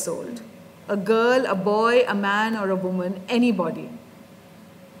bought or sold. A girl, a boy, a man, or a woman, anybody.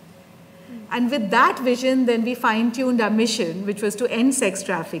 And with that vision, then we fine-tuned our mission, which was to end sex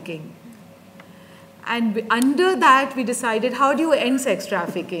trafficking. And under that, we decided, how do you end sex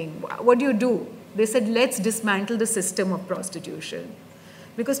trafficking? What do you do? They said, let's dismantle the system of prostitution.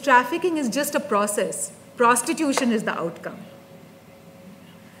 Because trafficking is just a process. Prostitution is the outcome.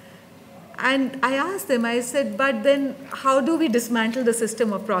 And I asked them, I said, but then how do we dismantle the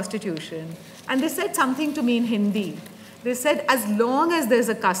system of prostitution? And they said something to me in Hindi. They said, as long as there's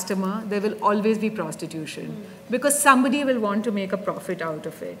a customer, there will always be prostitution. Because somebody will want to make a profit out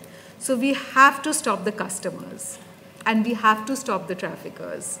of it. So we have to stop the customers. And we have to stop the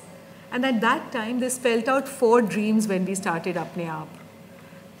traffickers. And at that time, they spelled out 4 dreams when we started Apne Aap.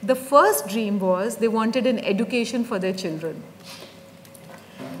 The first dream was they wanted an education for their children.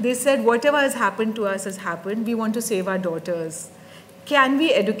 They said, whatever has happened to us has happened. We want to save our daughters. Can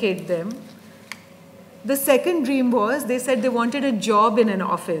we educate them? The second dream was, they said they wanted a job in an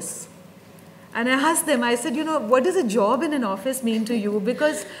office. And I asked them, I said, what does a job in an office mean to you?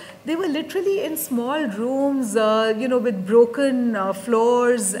 Because they were literally in small rooms, with broken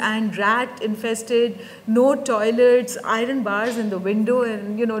floors and rat-infested, no toilets, iron bars in the window,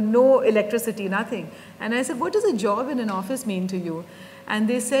 and, no electricity, nothing. And I said, what does a job in an office mean to you? And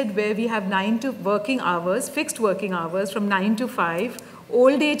they said, where we have fixed working hours from 9 to 5,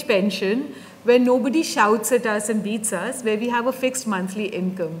 old age pension, where nobody shouts at us and beats us, where we have a fixed monthly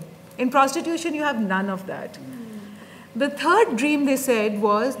income. In prostitution, you have none of that. The third dream, they said,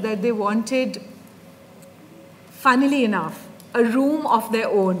 was that they wanted, funnily enough, a room of their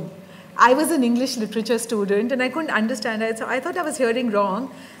own. I was an English literature student and I couldn't understand it, so I thought I was hearing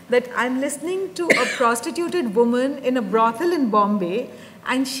wrong, that I'm listening to a prostituted woman in a brothel in Bombay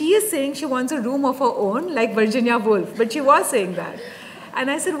and she is saying she wants a room of her own, like Virginia Woolf, but she was saying that. And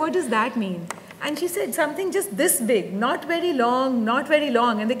I said, what does that mean? And she said something just this big, not very long, not very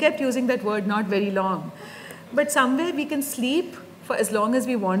long. And they kept using that word, not very long. But somewhere we can sleep for as long as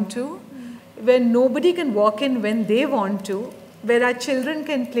we want to, where nobody can walk in when they want to, where our children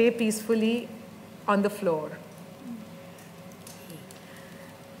can play peacefully on the floor.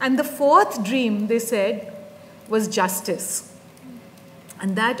 And the fourth dream, they said, was justice.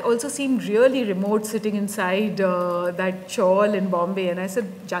 And that also seemed really remote, sitting inside that chawl in Bombay. And I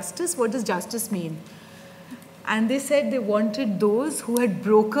said, justice? What does justice mean? And they said they wanted those who had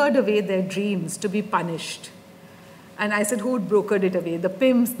brokered away their dreams to be punished. And I said, who had brokered it away? The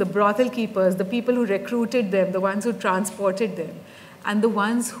pimps, the brothel keepers, the people who recruited them, the ones who transported them, and the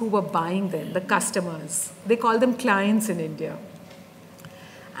ones who were buying them, the customers. They call them clients in India.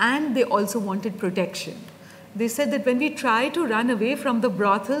 And they also wanted protection. They said that when we try to run away from the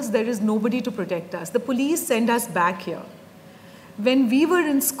brothels, there is nobody to protect us. The police send us back here. When we were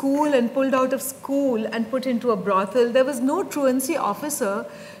in school and pulled out of school and put into a brothel, there was no truancy officer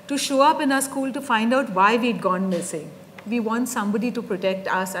to show up in our school to find out why we'd gone missing. We want somebody to protect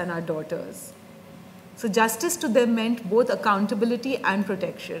us and our daughters. So justice to them meant both accountability and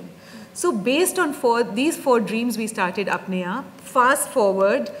protection. So based on these four dreams, we started Apne Aap. Fast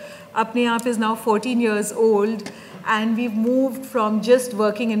forward, Apne Aap is now 14 years old, and we've moved from just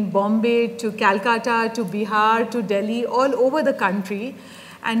working in Bombay to Calcutta to Bihar to Delhi, all over the country.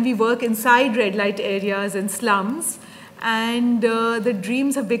 And we work inside red light areas and slums. And the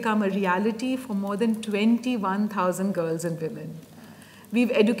dreams have become a reality for more than 21,000 girls and women. We've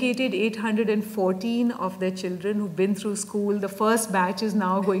educated 814 of their children who've been through school. The first batch is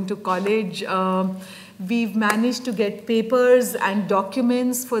now going to college. We've managed to get papers and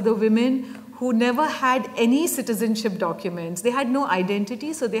documents for the women who never had any citizenship documents. They had no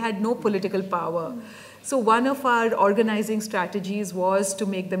identity, so they had no political power. So one of our organizing strategies was to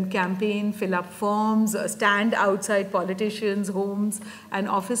make them campaign, fill up forms, stand outside politicians' homes and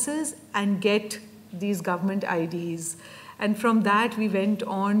offices and get these government IDs. And from that, we went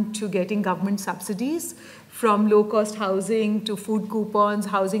on to getting government subsidies, from low-cost housing to food coupons,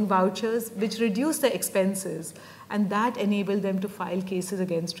 housing vouchers, which reduced the expenses. And that enabled them to file cases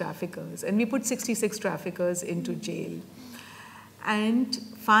against traffickers. And we put 66 traffickers into jail. And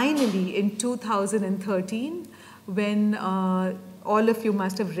finally, in 2013, when all of you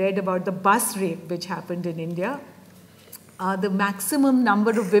must have read about the bus rape which happened in India, the maximum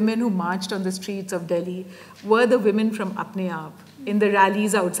number of women who marched on the streets of Delhi were the women from Apne Aap in the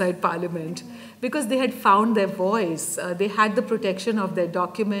rallies outside Parliament, because they had found their voice. They had the protection of their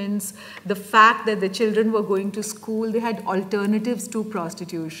documents, the fact that the children were going to school, they had alternatives to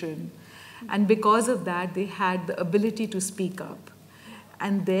prostitution. And because of that, they had the ability to speak up.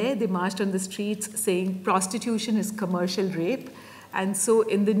 And there they marched on the streets saying prostitution is commercial rape. And so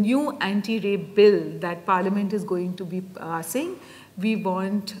in the new anti-rape bill that Parliament is going to be passing, we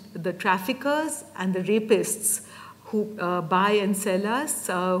want the traffickers and the rapists who buy and sell us,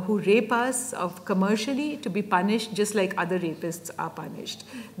 who rape us commercially, to be punished just like other rapists are punished.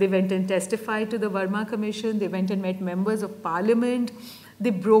 They went and testified to the Verma Commission. They went and met members of Parliament.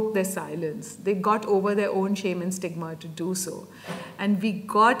 They broke their silence. They got over their own shame and stigma to do so. And we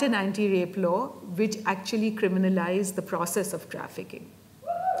got an anti-rape law which actually criminalized the process of trafficking.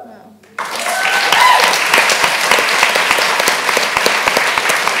 Wow.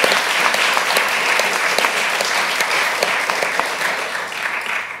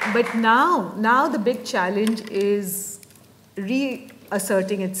 But now the big challenge is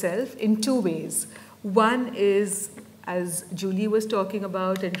reasserting itself in two ways. One is, as Julie was talking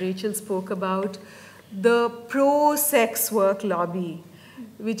about and Rachel spoke about, the pro-sex work lobby,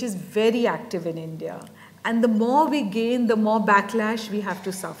 which is very active in India. And the more we gain, the more backlash we have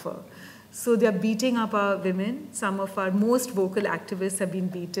to suffer. So they're beating up our women. Some of our most vocal activists have been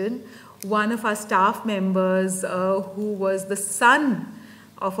beaten. One of our staff members, who was the son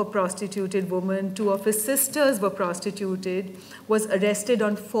of a prostituted woman, two of his sisters were prostituted, was arrested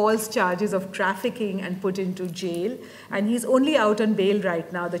on false charges of trafficking and put into jail. And he's only out on bail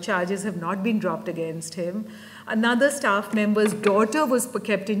right now. The charges have not been dropped against him. Another staff member's daughter was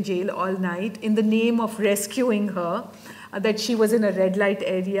kept in jail all night in the name of rescuing her, that she was in a red light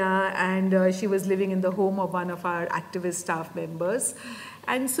area and she was living in the home of one of our activist staff members.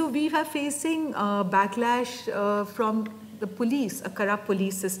 And so we are facing backlash from the police, a corrupt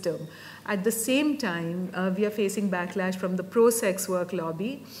police system. At the same time, we are facing backlash from the pro-sex work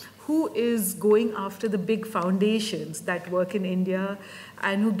lobby, who is going after the big foundations that work in India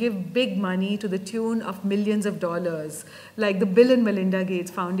and who give big money to the tune of millions of dollars, like the Bill and Melinda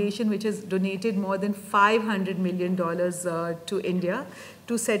Gates Foundation, which has donated more than $500 million to India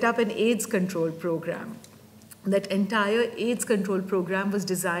to set up an AIDS control program. That entire AIDS control program was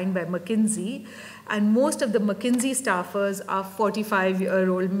designed by McKinsey, and most of the McKinsey staffers are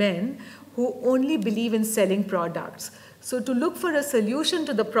 45-year-old men who only believe in selling products. So to look for a solution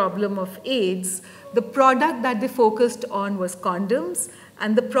to the problem of AIDS, the product that they focused on was condoms,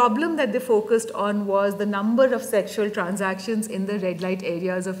 and the problem that they focused on was the number of sexual transactions in the red light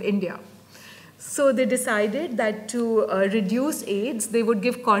areas of India. So they decided that to reduce AIDS, they would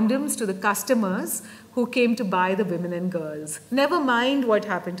give condoms to the customers who came to buy the women and girls. Never mind what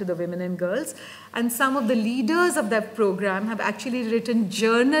happened to the women and girls. And some of the leaders of that program have actually written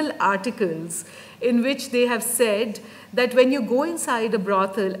journal articles in which they have said that when you go inside a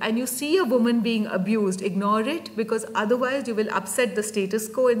brothel and you see a woman being abused, ignore it, because otherwise you will upset the status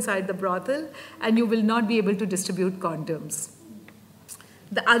quo inside the brothel and you will not be able to distribute condoms.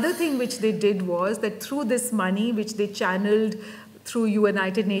 The other thing which they did was that through this money, which they channeled through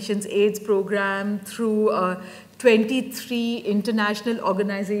United Nations AIDS program, through 23 international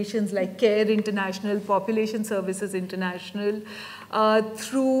organizations like CARE International, Population Services International,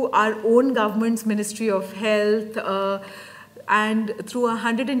 through our own government's Ministry of Health, and through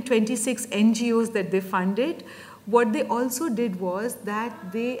 126 NGOs that they funded. What they also did was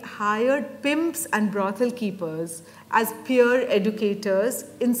that they hired pimps and brothel keepers as peer educators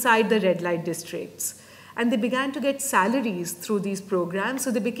inside the red light districts. And they began to get salaries through these programs,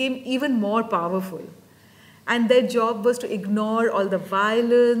 so they became even more powerful. And their job was to ignore all the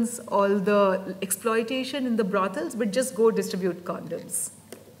violence, all the exploitation in the brothels, but just go distribute condoms.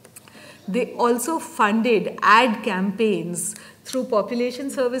 They also funded ad campaigns through Population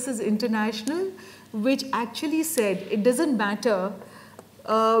Services International, which actually said it doesn't matter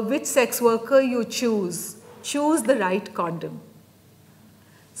which sex worker you choose the right condom.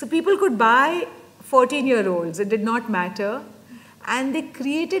 So people could buy 14-year-olds, it did not matter, and they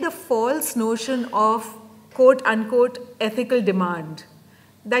created a false notion of quote-unquote ethical demand,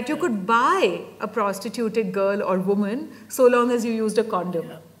 that you could buy a prostituted girl or woman so long as you used a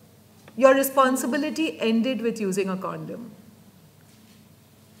condom. Your responsibility ended with using a condom.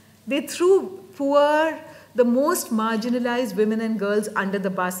 They threw the most marginalized women and girls under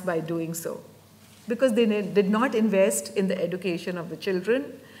the bus by doing so, because they did not invest in the education of the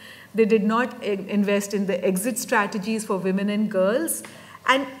children. They did not invest in the exit strategies for women and girls.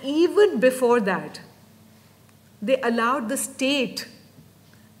 And even before that, they allowed the state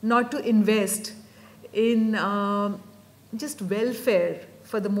not to invest in just welfare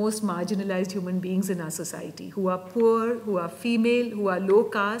for the most marginalized human beings in our society, who are poor, who are female, who are low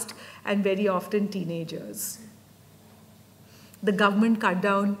caste, and very often teenagers. The government cut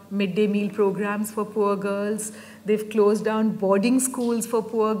down midday meal programs for poor girls. They've closed down boarding schools for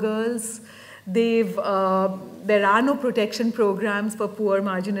poor girls. There are no protection programs for poor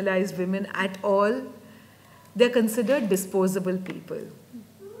marginalized women at all. They're considered disposable people.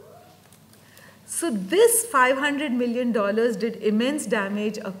 So this $500 million did immense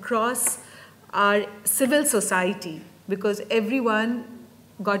damage across our civil society, because everyone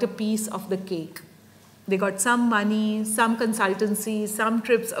got a piece of the cake. They got some money, some consultancy, some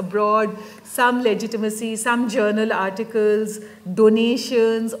trips abroad, some legitimacy, some journal articles,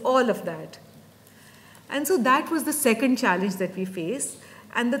 donations, all of that. And so that was the second challenge that we faced.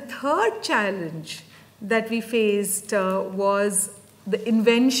 And the third challenge that we faced was the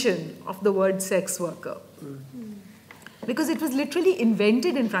invention of the word sex worker. Because it was literally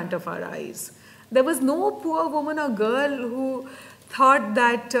invented in front of our eyes. There was no poor woman or girl who thought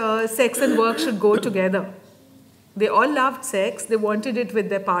that sex and work should go together. They all loved sex. They wanted it with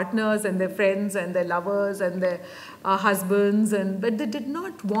their partners and their friends and their lovers and their husbands, but they did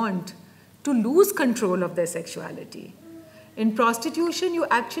not want to lose control of their sexuality. In prostitution, you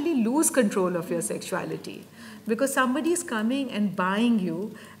actually lose control of your sexuality, because somebody is coming and buying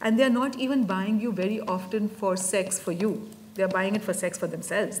you, and they are not even buying you very often for sex for you. They are buying it for sex for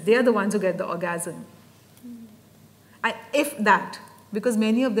themselves. They are the ones who get the orgasm. If that, because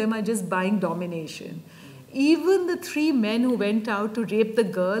many of them are just buying domination. Even the 3 men who went out to rape the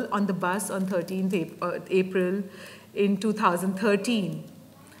girl on the bus on 13th April in 2013,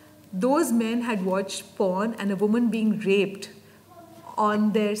 those men had watched porn and a woman being raped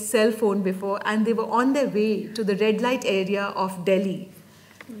on their cell phone before, and they were on their way to the red light area of Delhi.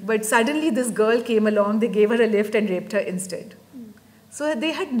 But suddenly this girl came along, they gave her a lift and raped her instead. So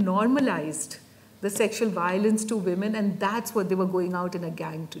they had normalized the sexual violence to women, and that's what they were going out in a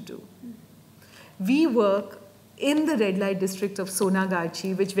gang to do. We work in the red light district of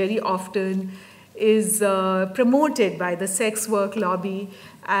Sonagachi, which very often is promoted by the sex work lobby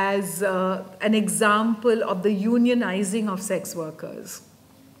as an example of the unionizing of sex workers.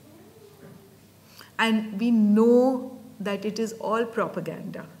 And we know that it is all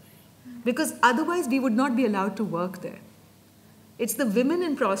propaganda, because otherwise we would not be allowed to work there. It's the women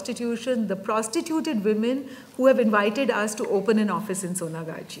in prostitution, the prostituted women, who have invited us to open an office in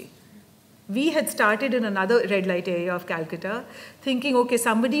Sonagachi. We had started in another red light area of Calcutta, thinking, okay,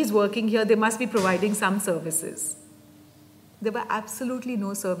 somebody is working here, they must be providing some services. There were absolutely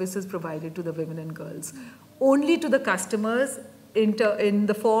no services provided to the women and girls, only to the customers in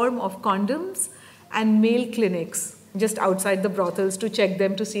the form of condoms and male clinics just outside the brothels to check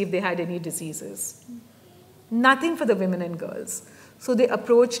them to see if they had any diseases. Nothing for the women and girls. So they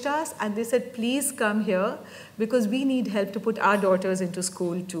approached us and they said, please come here, because we need help to put our daughters into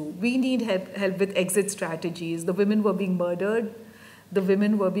school too. We need help with exit strategies. The women were being murdered. The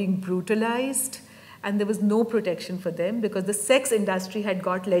women were being brutalized. And there was no protection for them, because the sex industry had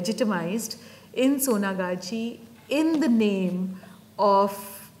got legitimized in Sonagachi in the name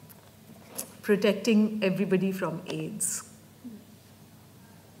of protecting everybody from AIDS.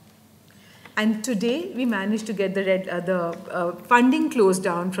 And today, we managed to get the funding closed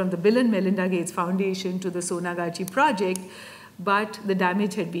down from the Bill and Melinda Gates Foundation to the Sonagachi project, but the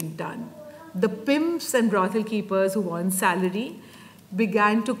damage had been done. The pimps and brothel keepers who want salary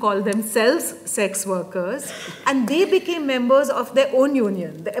began to call themselves sex workers, and they became members of their own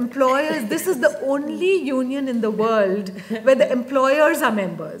union. The employers, this is the only union in the world where the employers are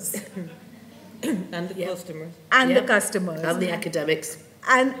members. And the customers. And the customers. And the academics.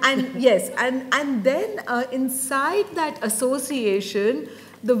 And yes, and then inside that association,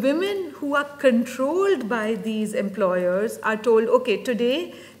 the women who are controlled by these employers are told, okay,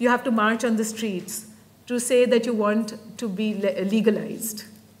 today you have to march on the streets to say that you want to be legalized.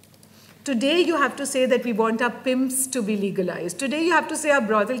 Today you have to say that we want our pimps to be legalized. Today you have to say our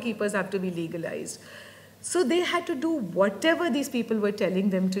brothel keepers have to be legalized. So they had to do whatever these people were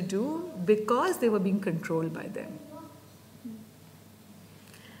telling them to do because they were being controlled by them.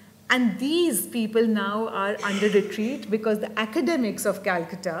 And these people now are under retreat because the academics of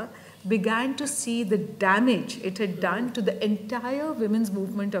Calcutta began to see the damage it had done to the entire women's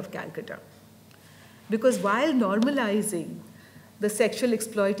movement of Calcutta. Because while normalizing the sexual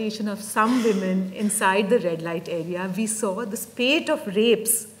exploitation of some women inside the red light area, we saw the spate of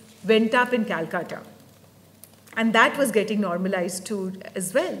rapes went up in Calcutta. And that was getting normalized too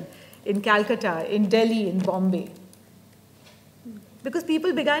as well in Calcutta, in Delhi, in Bombay. Because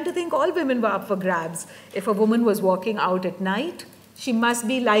people began to think all women were up for grabs. If a woman was walking out at night, she must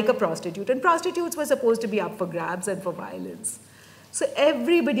be like a prostitute. And prostitutes were supposed to be up for grabs and for violence. So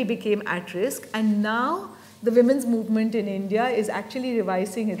everybody became at risk. And now the women's movement in India is actually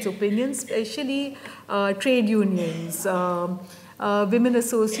revising its opinions, especially trade unions, women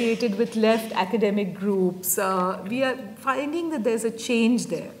associated with left academic groups. We are finding that there's a change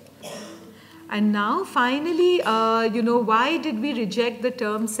there. And now, finally, why did we reject the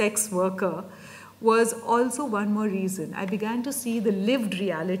term sex worker was also one more reason. I began to see the lived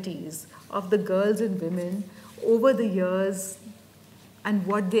realities of the girls and women over the years and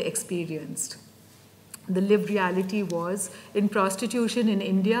what they experienced. The lived reality was in prostitution in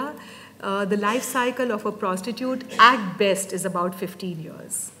India, the life cycle of a prostitute at best is about 15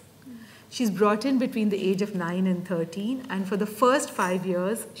 years. She's brought in between the age of 9 and 13, and for the first 5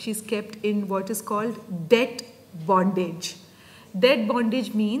 years, she's kept in what is called debt bondage. Debt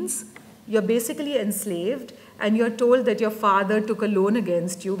bondage means you're basically enslaved, and you're told that your father took a loan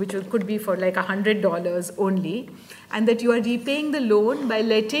against you, which could be for like $100 only, and that you are repaying the loan by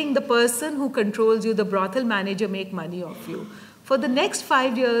letting the person who controls you, the brothel manager, make money off you. For the next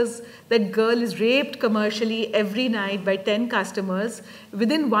 5 years, that girl is raped commercially every night by 10 customers.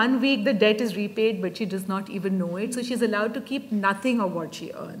 Within 1 week, the debt is repaid, but she does not even know it. So she's allowed to keep nothing of what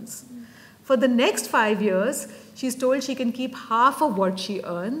she earns. For the next 5 years, she's told she can keep half of what she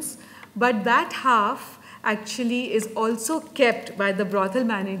earns, but that half actually is also kept by the brothel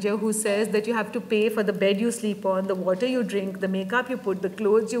manager, who says that you have to pay for the bed you sleep on, the water you drink, the makeup you put, the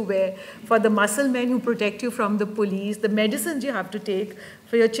clothes you wear, for the muscle men who protect you from the police, the medicines you have to take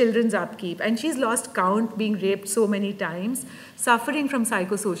for your children's upkeep. And she's lost count, being raped so many times, suffering from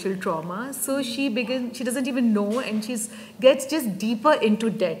psychosocial trauma. So she doesn't even know, and she gets just deeper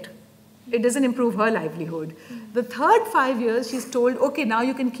into debt. It doesn't improve her livelihood. The third 5 years, she's told, okay, now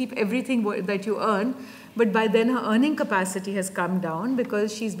you can keep everything that you earn. But by then her earning capacity has come down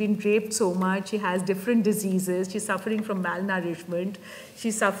because she's been raped so much. She has different diseases. She's suffering from malnourishment.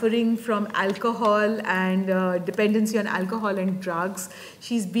 She's suffering from alcohol and dependency on alcohol and drugs.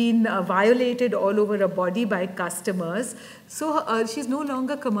 She's been violated all over her body by customers. So she's no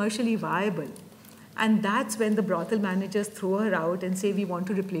longer commercially viable. And that's when the brothel managers throw her out and say, we want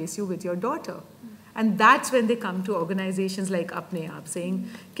to replace you with your daughter. And that's when they come to organizations like Apne Aap saying,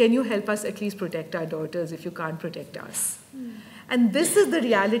 can you help us at least protect our daughters if you can't protect us? And this is the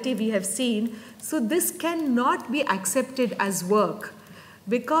reality we have seen. So this cannot be accepted as work,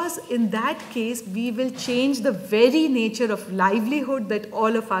 because in that case, we will change the very nature of livelihood that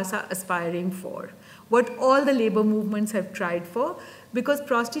all of us are aspiring for, what all the labor movements have tried for, because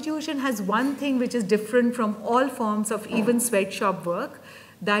prostitution has one thing which is different from all forms of even sweatshop work.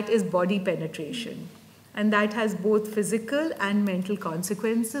 That is body penetration. And that has both physical and mental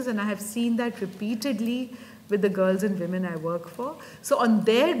consequences. And I have seen that repeatedly with the girls and women I work for. So on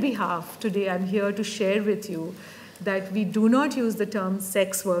their behalf, today I'm here to share with you that we do not use the term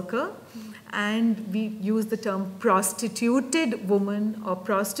sex worker, and we use the term prostituted woman or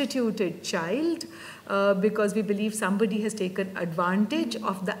prostituted child because we believe somebody has taken advantage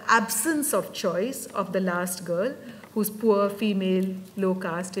of the absence of choice of the last girl who's poor, female, low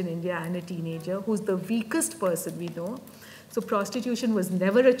caste in India, and a teenager, who's the weakest person we know. So prostitution was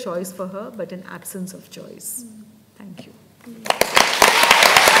never a choice for her, but an absence of choice. Thank you. Wonderful.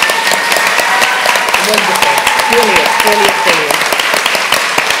 Brilliant, brilliant, brilliant.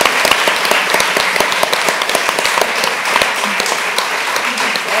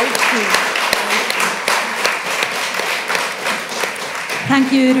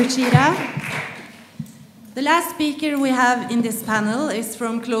 Thank you, Ruchira. The last speaker we have in this panel is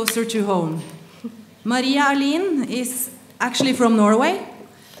from closer to home. Maria Arlene is actually from Norway,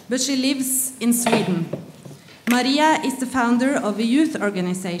 but she lives in Sweden. Maria is the founder of a youth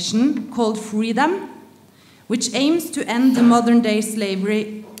organization called Freedom, which aims to end the modern-day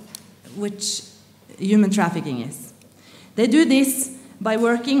slavery, which human trafficking is. They do this by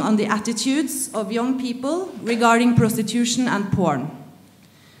working on the attitudes of young people regarding prostitution and porn.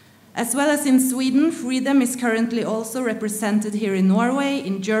 As well as in Sweden, Freedom is currently also represented here in Norway,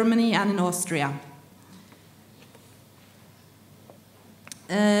 in Germany, and in Austria.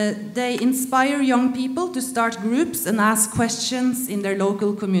 They inspire young people to start groups and ask questions in their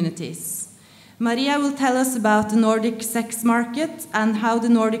local communities. Maria will tell us about the Nordic sex market and how the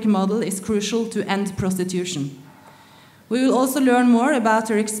Nordic model is crucial to end prostitution. We will also learn more about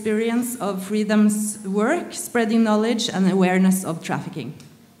her experience of Freedom's work, spreading knowledge and awareness of trafficking.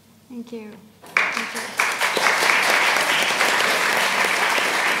 Thank you. Thank you.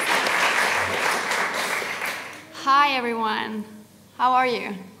 Hi, everyone. How are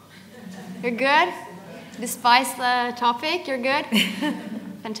you? You're good? Despite the topic, you're good?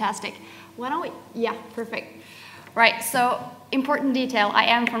 Fantastic. Why don't we? Yeah, perfect. Right, so important detail. I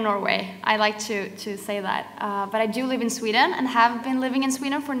am from Norway. I like to say that. But I do live in Sweden and have been living in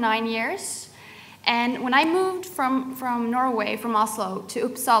Sweden for 9 years. And when I moved from Norway, from Oslo, to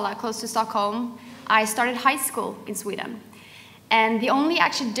Uppsala, close to Stockholm, I started high school in Sweden. And the only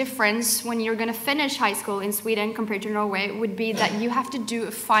actual difference when you're going to finish high school in Sweden compared to Norway would be that you have to do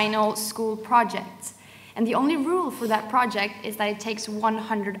a final school project. And the only rule for that project is that it takes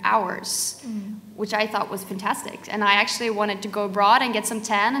 100 hours, which I thought was fantastic. And I actually wanted to go abroad and get some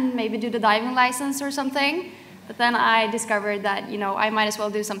tan and maybe do the diving license or something. But then I discovered that, you know, I might as well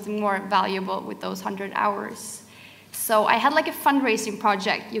do something more valuable with those 100 hours. So I had like a fundraising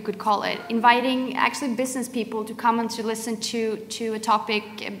project, you could call it, inviting actually business people to come and to listen to a topic,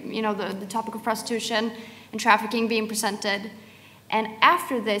 you know, the topic of prostitution and trafficking being presented. And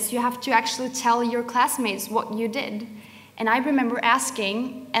after this, you have to actually tell your classmates what you did. And I remember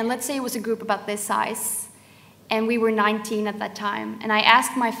asking, and let's say it was a group about this size, and we were 19 at that time. And I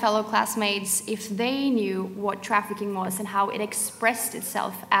asked my fellow classmates if they knew what trafficking was and how it expressed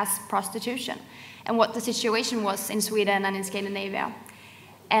itself as prostitution, and what the situation was in Sweden and in Scandinavia.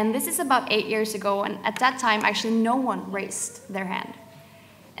 And this is about 8 years ago, and at that time, actually no one raised their hand.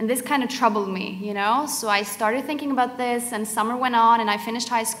 And this kind of troubled me, you know? So I started thinking about this, and summer went on, and I finished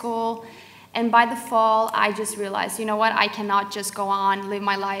high school. And by the fall, I just realized, you know what, I cannot just go on, live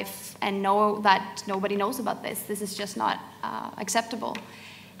my life, and know that nobody knows about this. This is just not acceptable.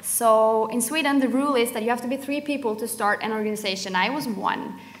 So in Sweden, the rule is that you have to be 3 people to start an organization. I was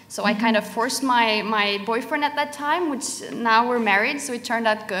 1. So I kind of forced my boyfriend at that time, which now we're married, so it turned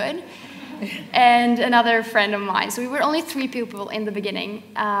out good, and another friend of mine. So we were only 3 people in the beginning.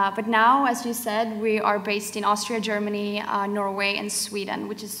 But now, as you said, we are based in Austria, Germany, Norway, and Sweden,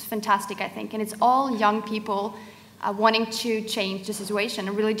 which is fantastic, I think. And it's all young people wanting to change the situation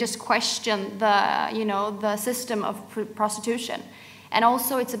and really just question the system of prostitution. And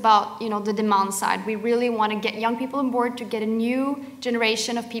also it's about, you know, the demand side. We really want to get young people on board to get a new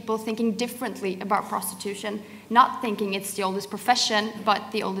generation of people thinking differently about prostitution, not thinking it's the oldest profession,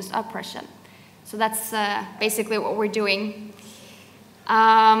 but the oldest oppression. So that's basically what we're doing.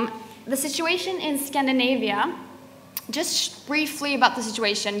 The situation in Scandinavia, just briefly about the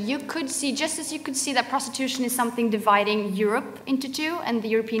situation, you could see, just as you could see that prostitution is something dividing Europe into 2 and the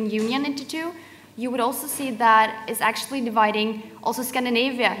European Union into 2, you would also see that it's actually dividing also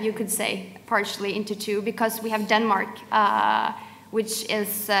Scandinavia, you could say, partially into 2, because we have Denmark, which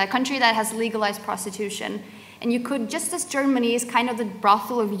is a country that has legalized prostitution. And you could, just as Germany is kind of the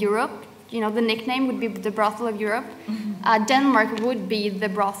brothel of Europe, you know, the nickname would be the brothel of Europe, Denmark would be the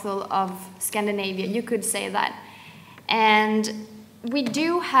brothel of Scandinavia, you could say that. And we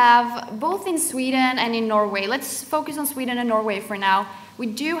do have, both in Sweden and in Norway, let's focus on Sweden and Norway for now. We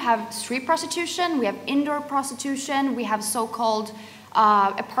do have street prostitution, we have indoor prostitution, we have so-called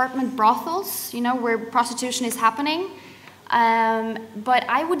apartment brothels, you know, where prostitution is happening. But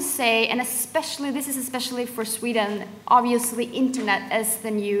I would say, and especially, this is especially for Sweden, obviously internet is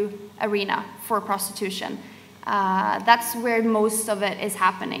the new arena for prostitution. That's where most of it is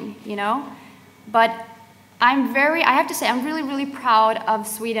happening, you know? But I have to say, I'm really, really proud of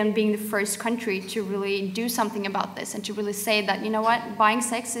Sweden being the first country to really do something about this and to really say that, you know what, buying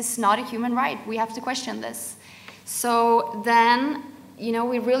sex is not a human right. We have to question this. So then, you know,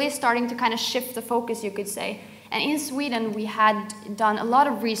 we're really starting to kind of shift the focus, you could say. And in Sweden, we had done a lot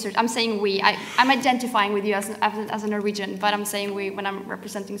of research. I'm saying we. I'm identifying with you as a Norwegian, but I'm saying we when I'm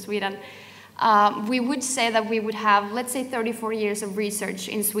representing Sweden. We would say that we would have, let's say, 34 years of research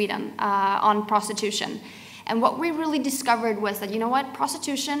in Sweden on prostitution. And what we really discovered was that, you know what,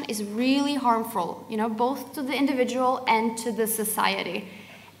 prostitution is really harmful, you know, both to the individual and to the society.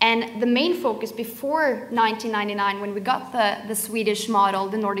 And the main focus before 1999, when we got the Swedish model,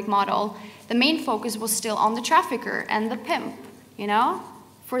 the Nordic model, the main focus was still on the trafficker and the pimp, you know,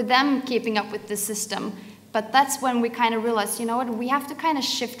 for them keeping up with the system. But that's when we kind of realized, you know what, we have to kind of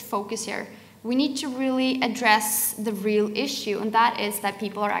shift focus here. We need to really address the real issue, and that is that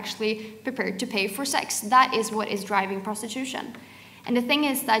people are actually prepared to pay for sex. That is what is driving prostitution. And the thing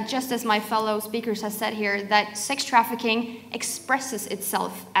is that, just as my fellow speakers have said here, that sex trafficking expresses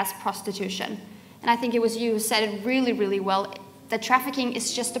itself as prostitution. And I think it was you who said it really, really well, that trafficking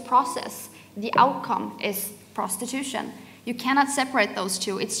is just a process. The outcome is prostitution. You cannot separate those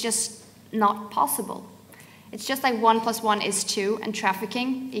two. It's just not possible. It's just like 1 + 1 is 2, and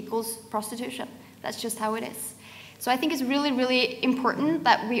trafficking equals prostitution. That's just how it is. So I think it's really, really important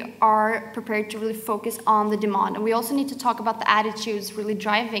that we are prepared to really focus on the demand. And we also need to talk about the attitudes really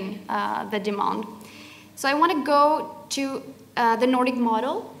driving the demand. So I want to go to the Nordic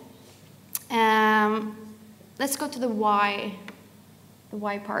model. Let's go to the why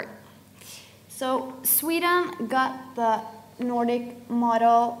part. So Sweden got the Nordic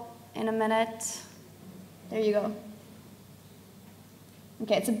model in a minute. There you go.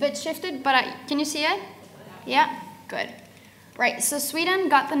 Okay, it's a bit shifted, but can you see it? Yeah, good. Right, so Sweden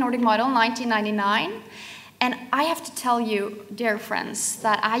got the Nordic model in 1999. And I have to tell you, dear friends,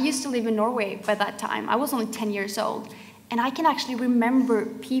 that I used to live in Norway by that time. I was only 10 years old. And I can actually remember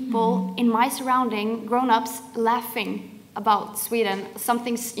people in my surrounding, grown-ups, laughing about Sweden,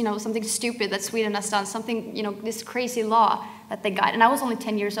 something stupid that Sweden has done, something, this crazy law that they got. And I was only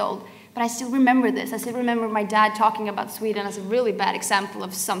 10 years old. But I still remember this. I still remember my dad talking about Sweden as a really bad example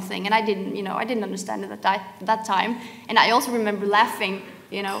of something, and I didn't understand it at that time. And I also remember laughing,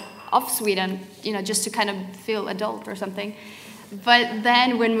 of Sweden, just to kind of feel adult or something. But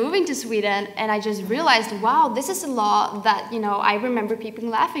then when moving to Sweden, and I just realized, wow, this is a law that, I remember people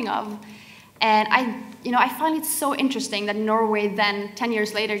laughing of. And I find it so interesting that Norway then, 10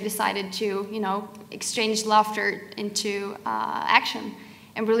 years later, decided to, exchange laughter into action.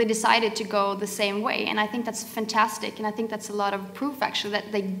 And really decided to go the same way. And I think that's fantastic, and I think that's a lot of proof, actually, that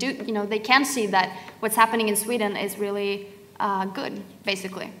they do, they can see that what's happening in Sweden is really good,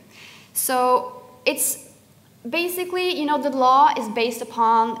 basically. So it's basically, the law is based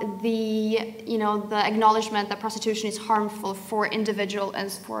upon the acknowledgement that prostitution is harmful for individual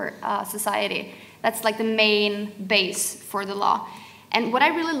and for society. That's like the main base for the law. And what I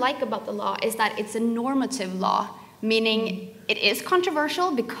really like about the law is that it's a normative law, meaning it is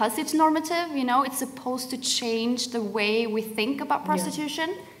controversial because it's normative, it's supposed to change the way we think about prostitution.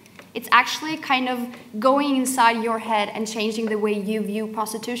 Yeah. It's actually kind of going inside your head and changing the way you view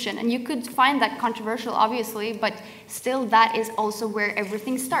prostitution. And you could find that controversial, obviously, but still that is also where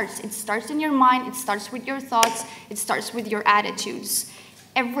everything starts. It starts in your mind, it starts with your thoughts, it starts with your attitudes.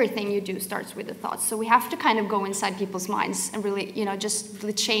 Everything you do starts with the thoughts. So we have to kind of go inside people's minds and really, just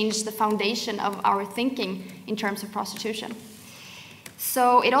really change the foundation of our thinking in terms of prostitution.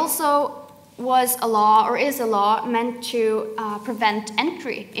 So it also was a law, or is a law, meant to prevent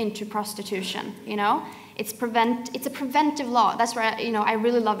entry into prostitution, It's a preventive law. That's where, I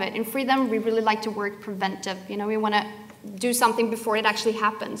really love it. In Freedom, we really like to work preventive. We want to do something before it actually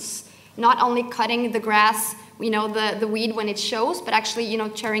happens. Not only cutting the grass, the weed when it shows, but actually,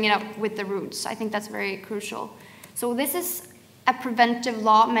 tearing it up with the roots. I think that's very crucial. So this is a preventive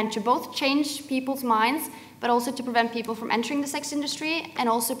law meant to both change people's minds, but also to prevent people from entering the sex industry, and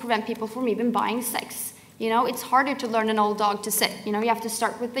also prevent people from even buying sex. It's harder to learn an old dog to sit. You have to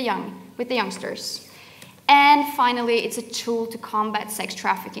start with the youngsters. And finally, it's a tool to combat sex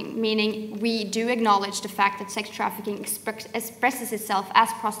trafficking, meaning we do acknowledge the fact that sex trafficking expresses itself as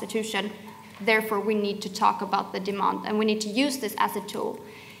prostitution. Therefore, we need to talk about the demand, and we need to use this as a tool.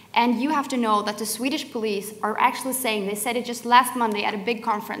 And you have to know that the Swedish police are actually saying, they said it just last Monday at a big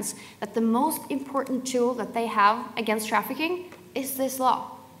conference, that the most important tool that they have against trafficking is this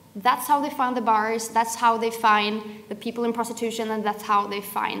law. That's how they find the bars, that's how they find the people in prostitution, and that's how they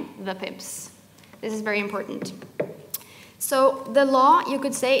find the pimps. This is very important. So the law, you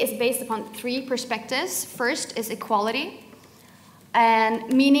could say, is based upon 3 perspectives. First is equality, and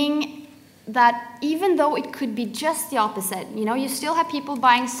meaning that even though it could be just the opposite, you know, you still have people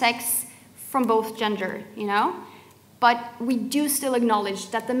buying sex from both gender, you know, but we do still acknowledge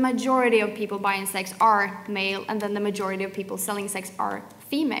that the majority of people buying sex are male, and then the majority of people selling sex are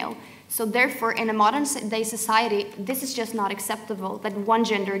female. So therefore, in a modern day society, this is just not acceptable that one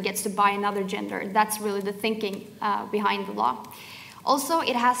gender gets to buy another gender. That's really the thinking behind the law. Also,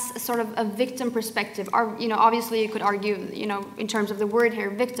 it has sort of a victim perspective. You know, obviously, you could argue, you know, in terms of the word here,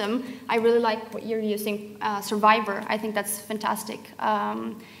 victim. I really like what you're using, survivor. I think that's fantastic.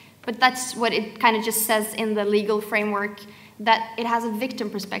 But that's what it kind of just says in the legal framework, that it has a victim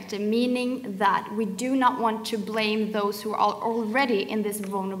perspective, meaning that we do not want to blame those who are already in this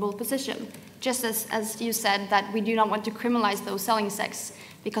vulnerable position. Just as you said, that we do not want to criminalize those selling sex,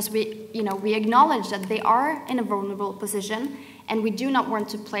 because we acknowledge that they are in a vulnerable position, and we do not want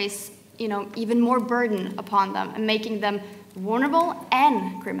to place, you know, even more burden upon them and making them vulnerable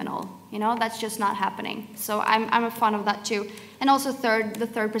and criminal. You know, that's just not happening. So I'm a fan of that too. And also the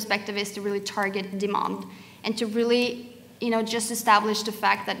third perspective is to really target demand and to really, you know, just establish the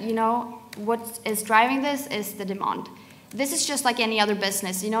fact that, you know, what is driving this is the demand. This is just like any other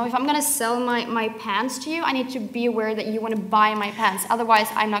business. You know, if I'm going to sell my pants to you, I need to be aware that you want to buy my pants. Otherwise,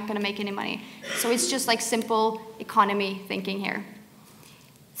 I'm not going to make any money. So it's just like simple economy thinking here.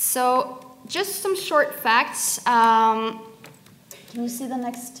 So just some short facts. Can you see the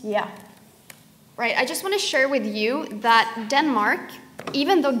next? Yeah. Right, I just want to share with you that Denmark,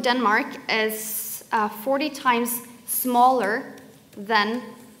 even though Denmark is 40 times smaller than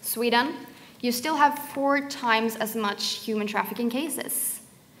Sweden, you still have 4 times as much human trafficking cases.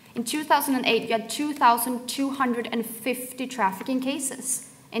 In 2008, you had 2,250 trafficking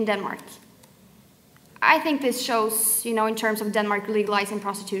cases in Denmark. I think this shows, you know, in terms of Denmark legalizing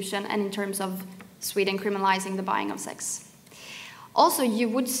prostitution and in terms of Sweden criminalizing the buying of sex. Also, you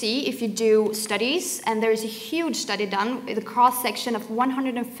would see, if you do studies, and there is a huge study done with a cross-section of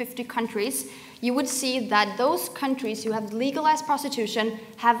 150 countries, you would see that those countries who have legalized prostitution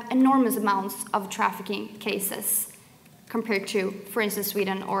have enormous amounts of trafficking cases compared to, for instance,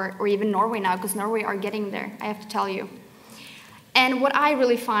 Sweden or even Norway now, because Norway are getting there, I have to tell you. And what I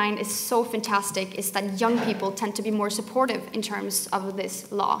really find is so fantastic is that young people tend to be more supportive in terms of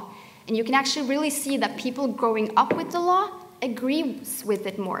this law. And you can actually really see that people growing up with the law agrees with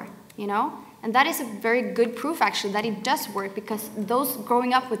it more, you know? And that is a very good proof, actually, that it does work, because those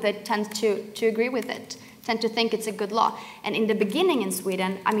growing up with it tend to agree with it, tend to think it's a good law. And in the beginning in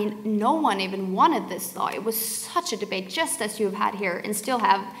Sweden, I mean, no one even wanted this law. It was such a debate, just as you've had here and still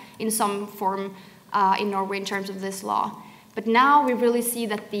have in some form in Norway in terms of this law. But now we really see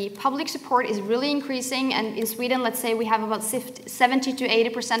that the public support is really increasing, and in Sweden, let's say we have about 70 to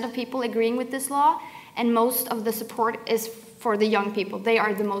 80% of people agreeing with this law, and most of the support is for the young people. They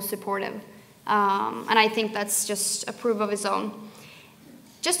are the most supportive. And I think that's just a proof of its own.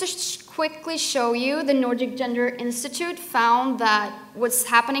 Just to quickly show you, the Nordic Gender Institute found that what's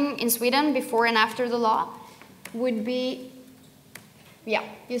happening in Sweden before and after the law would be, yeah,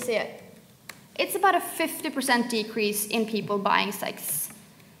 you see it. It's about a 50% decrease in people buying sex.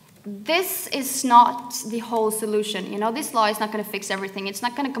 This is not the whole solution. You know, this law is not going to fix everything. It's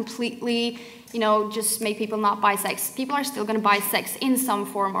not going to completely, you know, just make people not buy sex. People are still going to buy sex in some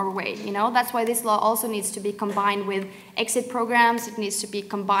form or way, you know. That's why this law also needs to be combined with exit programs. It needs to be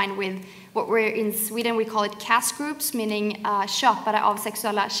combined with what we're in Sweden, we call it CAS groups, meaning köpare av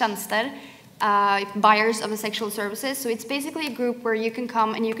sexuella tjänster, buyers of sexual services. So it's basically a group where you can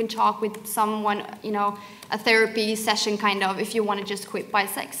come and you can talk with someone, you know, a therapy session kind of, if you want to just quit buy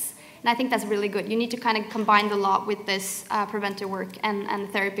sex. And I think that's really good. You need to kind of combine the law with this preventive work and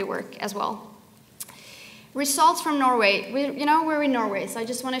therapy work as well. Results from Norway. We're in Norway, so I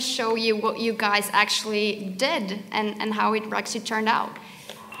just want to show you what you guys actually did and how it actually turned out.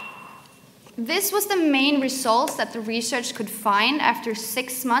 This was the main results that the research could find after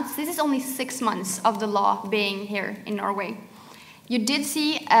 6 months. This is only 6 months of the law being here in Norway. You did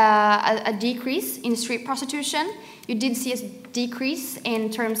see a decrease in street prostitution. You did see a decrease in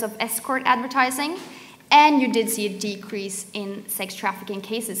terms of escort advertising. And you did see a decrease in sex trafficking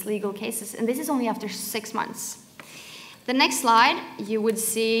cases, legal cases. And this is only after 6 months. The next slide, you would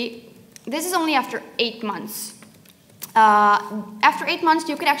see, this is only after 8 months. After 8 months,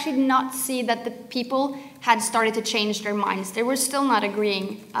 you could actually not see that the people had started to change their minds. They were still not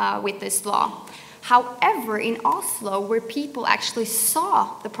agreeing with this law. However, in Oslo, where people actually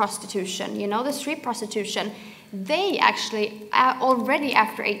saw the prostitution, you know, the street prostitution, they actually already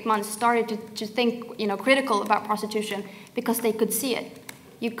after 8 months started to think, critical about prostitution because they could see it.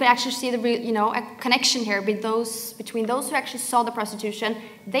 You could actually see a connection here between those who actually saw the prostitution.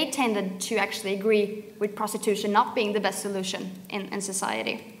 They tended to actually agree with prostitution not being the best solution in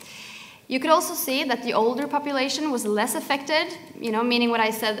society. You could also see that the older population was less affected, meaning what I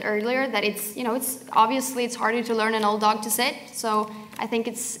said earlier, that it's obviously it's harder to learn an old dog to sit. So I think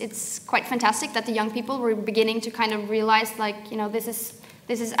it's quite fantastic that the young people were beginning to kind of realize, like, this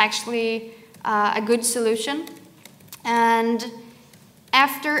is actually a good solution. And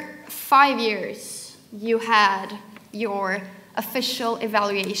after 5 years, you had your official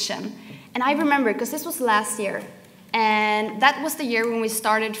evaluation. And I remember, because this was last year, and that was the year when we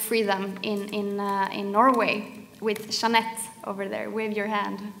started Freedom in Norway with Jeanette over there. Wave your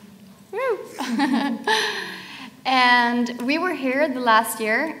hand. Woo! And we were here the last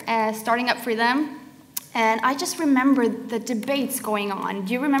year, starting up Freedom, and I just remember the debates going on.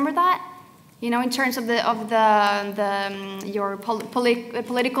 Do you remember that? In terms of your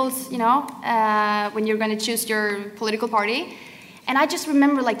politicals, when you're going to choose your political party. And I just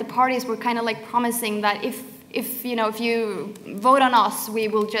remember, like, the parties were kind of like promising that if you vote on us, we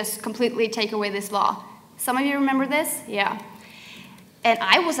will just completely take away this law. Some of you remember this? Yeah. And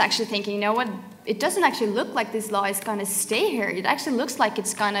I was actually thinking, what? It doesn't actually look like this law is going to stay here. It actually looks like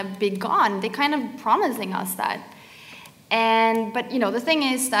it's going to be gone. They're kind of promising us that. But the thing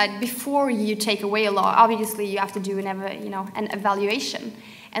is that before you take away a law, obviously you have to do an evaluation.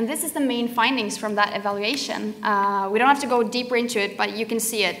 And this is the main findings from that evaluation. We don't have to go deeper into it, but you can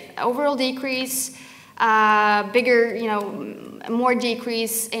see it. Overall decrease, bigger, more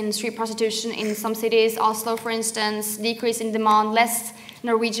decrease in street prostitution in some cities, Oslo, for instance, decrease in demand, less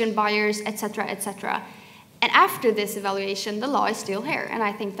Norwegian buyers, etc., etc. And after this evaluation, the law is still here, and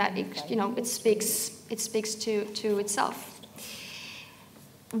I think that it speaks to itself.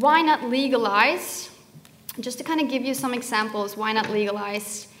 Why not legalize? Just to kind of give you some examples, why not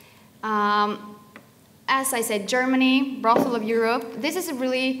legalize? As I said, Germany, brothel of Europe. This is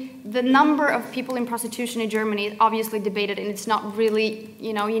really the number of people in prostitution in Germany is obviously debated, and it's not really,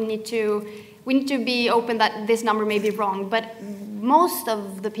 we need to be open that this number may be wrong, but most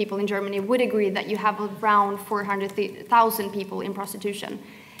of the people in Germany would agree that you have around 400,000 people in prostitution.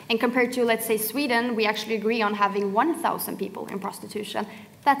 And compared to, let's say, Sweden, we actually agree on having 1,000 people in prostitution.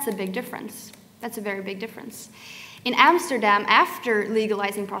 That's a big difference. That's a very big difference. In Amsterdam, after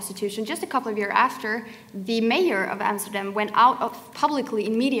legalizing prostitution, just a couple of years after, the mayor of Amsterdam went out publicly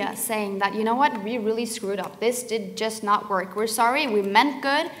in media saying that, we really screwed up. This did just not work. We're sorry, we meant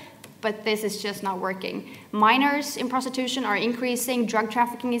good, but this is just not working. Minors in prostitution are increasing, drug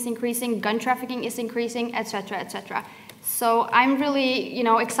trafficking is increasing, gun trafficking is increasing, etc., etc. So I'm really,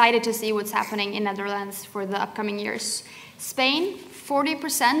 excited to see what's happening in Netherlands for the upcoming years. Spain,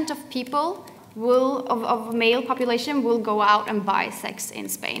 40% of people of male population will go out and buy sex in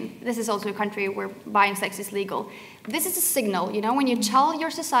Spain. This is also a country where buying sex is legal. This is a signal, when you tell your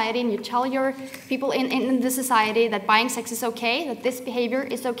society and you tell your people in the society that buying sex is okay, that this behavior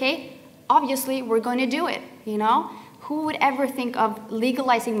is okay, obviously we're going to do it, Who would ever think of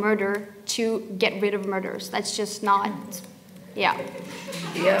legalizing murder to get rid of murders? That's just not, yeah.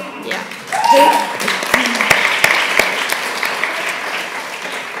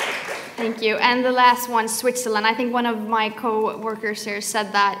 Thank you. And the last one, Switzerland. I think one of my co-workers here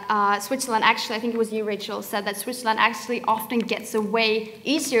said that Switzerland actually, I think it was you, Rachel, said that Switzerland actually often gets away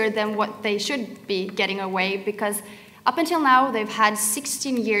easier than what they should be getting away, because up until now, they've had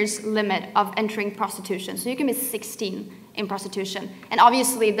 16 years limit of entering prostitution. So you can be 16 in prostitution. And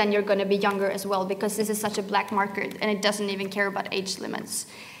obviously, then you're going to be younger as well, because this is such a black market, and it doesn't even care about age limits.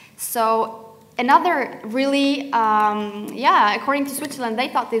 So another really, according to Switzerland, they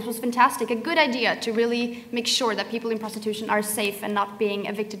thought this was fantastic. A good idea to really make sure that people in prostitution are safe and not being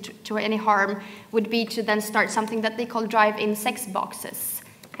evicted to any harm would be to then start something that they call drive-in sex boxes.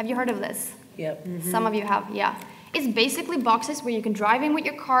 Have you heard of this? Yep. Mm-hmm. Some of you have, yeah. It's basically boxes where you can drive in with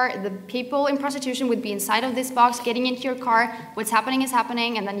your car. The people in prostitution would be inside of this box, getting into your car. What's happening is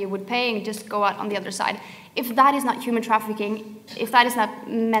happening, and then you would pay and just go out on the other side. If that is not human trafficking, if that is not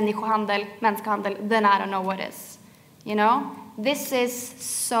människohandel, then I don't know what is. This is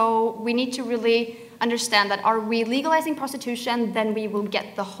so, we need to really understand that are we legalizing prostitution, then we will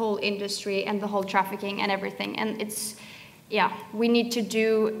get the whole industry and the whole trafficking and everything. And it's, we need to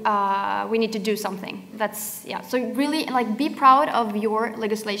do something. That's, so really, be proud of your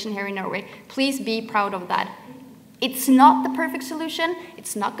legislation here in Norway. Please be proud of that. It's not the perfect solution.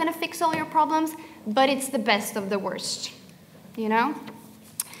 It's not going to fix all your problems, but it's the best of the worst,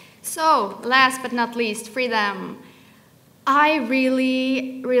 So, last but not least, freedom. I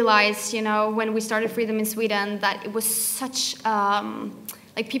really realized, you know, when we started Freedom in Sweden, that it was such,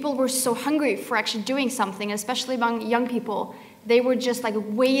 like people were so hungry for actually doing something, especially among young people. They were just like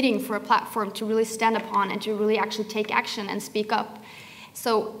waiting for a platform to really stand upon and to really actually take action and speak up.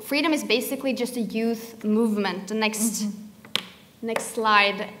 So freedom is basically just a youth movement. The next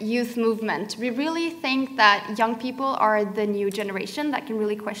slide, youth movement. We really think that young people are the new generation that can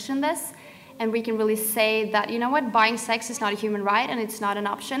really question this. And we can really say that, you know what, buying sex is not a human right and it's not an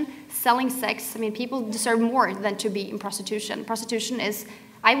option. Selling sex, I mean, people deserve more than to be in prostitution. Prostitution is,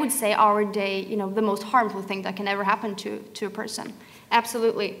 I would say, our day, you know, the most harmful thing that can ever happen to a person.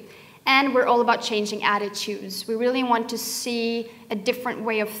 Absolutely. And we're all about changing attitudes. We really want to see a different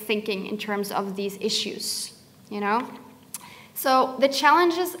way of thinking in terms of these issues, you know? So the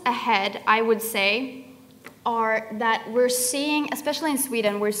challenges ahead, I would say, are that we're seeing, especially in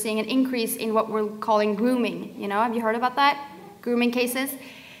Sweden, we're seeing an increase in what we're calling grooming. You know, have you heard about that? Grooming cases.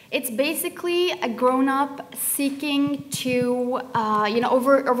 It's basically a grown-up seeking to, you know,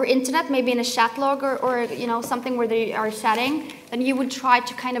 over internet, maybe in a chat log or you know, something where they are chatting, then you would try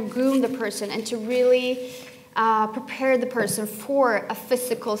to kind of groom the person and to really prepare the person for a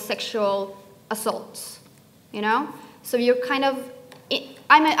physical sexual assault, you know? So you're kind of,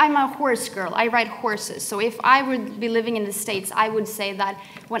 I'm a horse girl, I ride horses, so if I would be living in the States, I would say that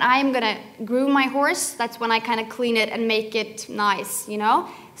when I'm gonna groom my horse, that's when I kind of clean it and make it nice, you know?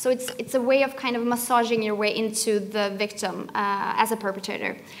 So it's a way of kind of massaging your way into the victim as a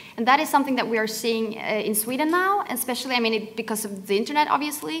perpetrator. And that is something that we are seeing in Sweden now, especially, I mean, because of the internet,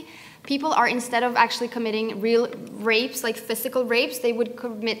 obviously. People are, instead of actually committing real rapes, like physical rapes, they would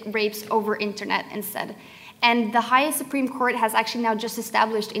commit rapes over internet instead. And the highest Supreme Court has actually now just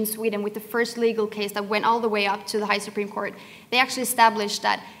established in Sweden, with the first legal case that went all the way up to the High Supreme Court, they actually established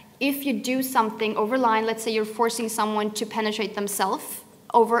that if you do something over line, let's say you're forcing someone to penetrate themselves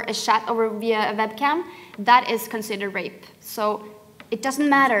over a chat, over via a webcam, that is considered rape. So it doesn't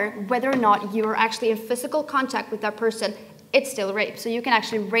matter whether or not you're actually in physical contact with that person, it's still rape. So you can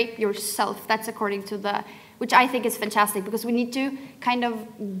actually rape yourself. That's according to the, which I think is fantastic, because we need to kind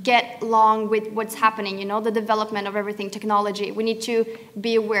of get along with what's happening, you know, the development of everything, technology. We need to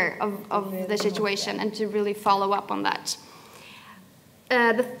be aware of the situation and to really follow up on that.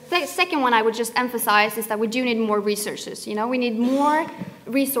 The second one I would just emphasize is that we do need more resources, you know, we need more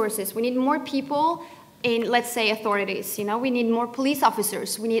resources, we need more people in, let's say, authorities, you know, we need more police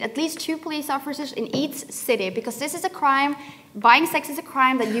officers, we need at least 2 police officers in each city, because this is a crime, buying sex is a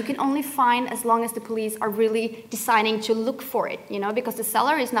crime that you can only find as long as the police are really deciding to look for it, you know, because the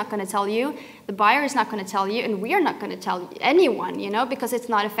seller is not going to tell you, the buyer is not going to tell you, and we are not going to tell anyone, you know, because it's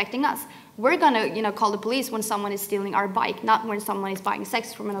not affecting us. We're going to, you know, call the police when someone is stealing our bike, not when someone is buying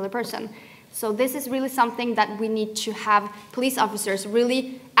sex from another person. So this is really something that we need to have police officers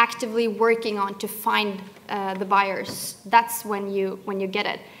really actively working on to find the buyers. That's when you get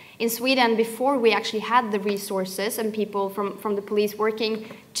it. In Sweden, before we actually had the resources and people from the police working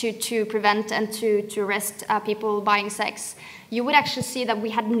to prevent and to arrest people buying sex, you would actually see that we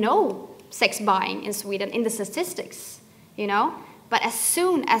had no sex buying in Sweden in the statistics, you know? But as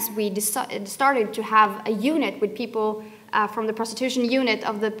soon as we started to have a unit with people from the prostitution unit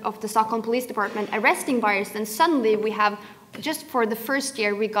of the Stockholm Police Department arresting buyers, then suddenly we have, just for the first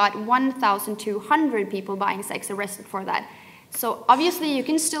year, we got 1,200 people buying sex arrested for that. So obviously you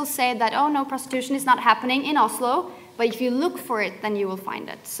can still say that, oh no, prostitution is not happening in Oslo, but if you look for it, then you will find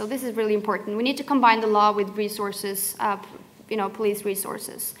it. So this is really important. We need to combine the law with resources, you know, police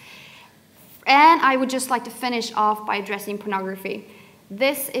resources. And I would just like to finish off by addressing pornography.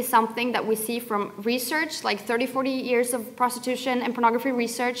 This is something that we see from research, like 30-40 years of prostitution and pornography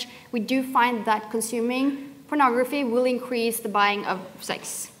research. We do find that consuming pornography will increase the buying of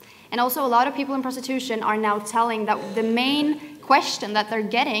sex. And also a lot of people in prostitution are now telling that the main question that they're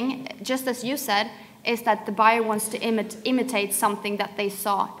getting, just as you said, is that the buyer wants to imitate something that they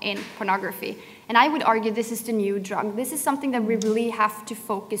saw in pornography. And I would argue this is the new drug. This is something that we really have to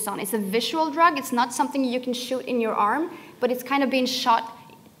focus on. It's a visual drug. It's not something you can shoot in your arm, but it's kind of being shot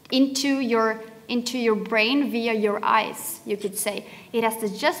into your brain via your eyes, you could say. It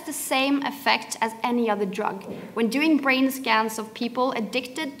has just the same effect as any other drug. When doing brain scans of people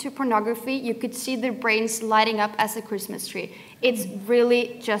addicted to pornography, you could see their brains lighting up as a Christmas tree. It's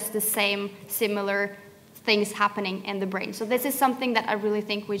really just the same, similar things happening in the brain. So this is something that I really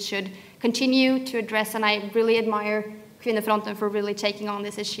think we should continue to address, and I really admire Kvinnefronten for really taking on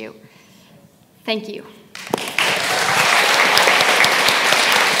this issue. Thank you.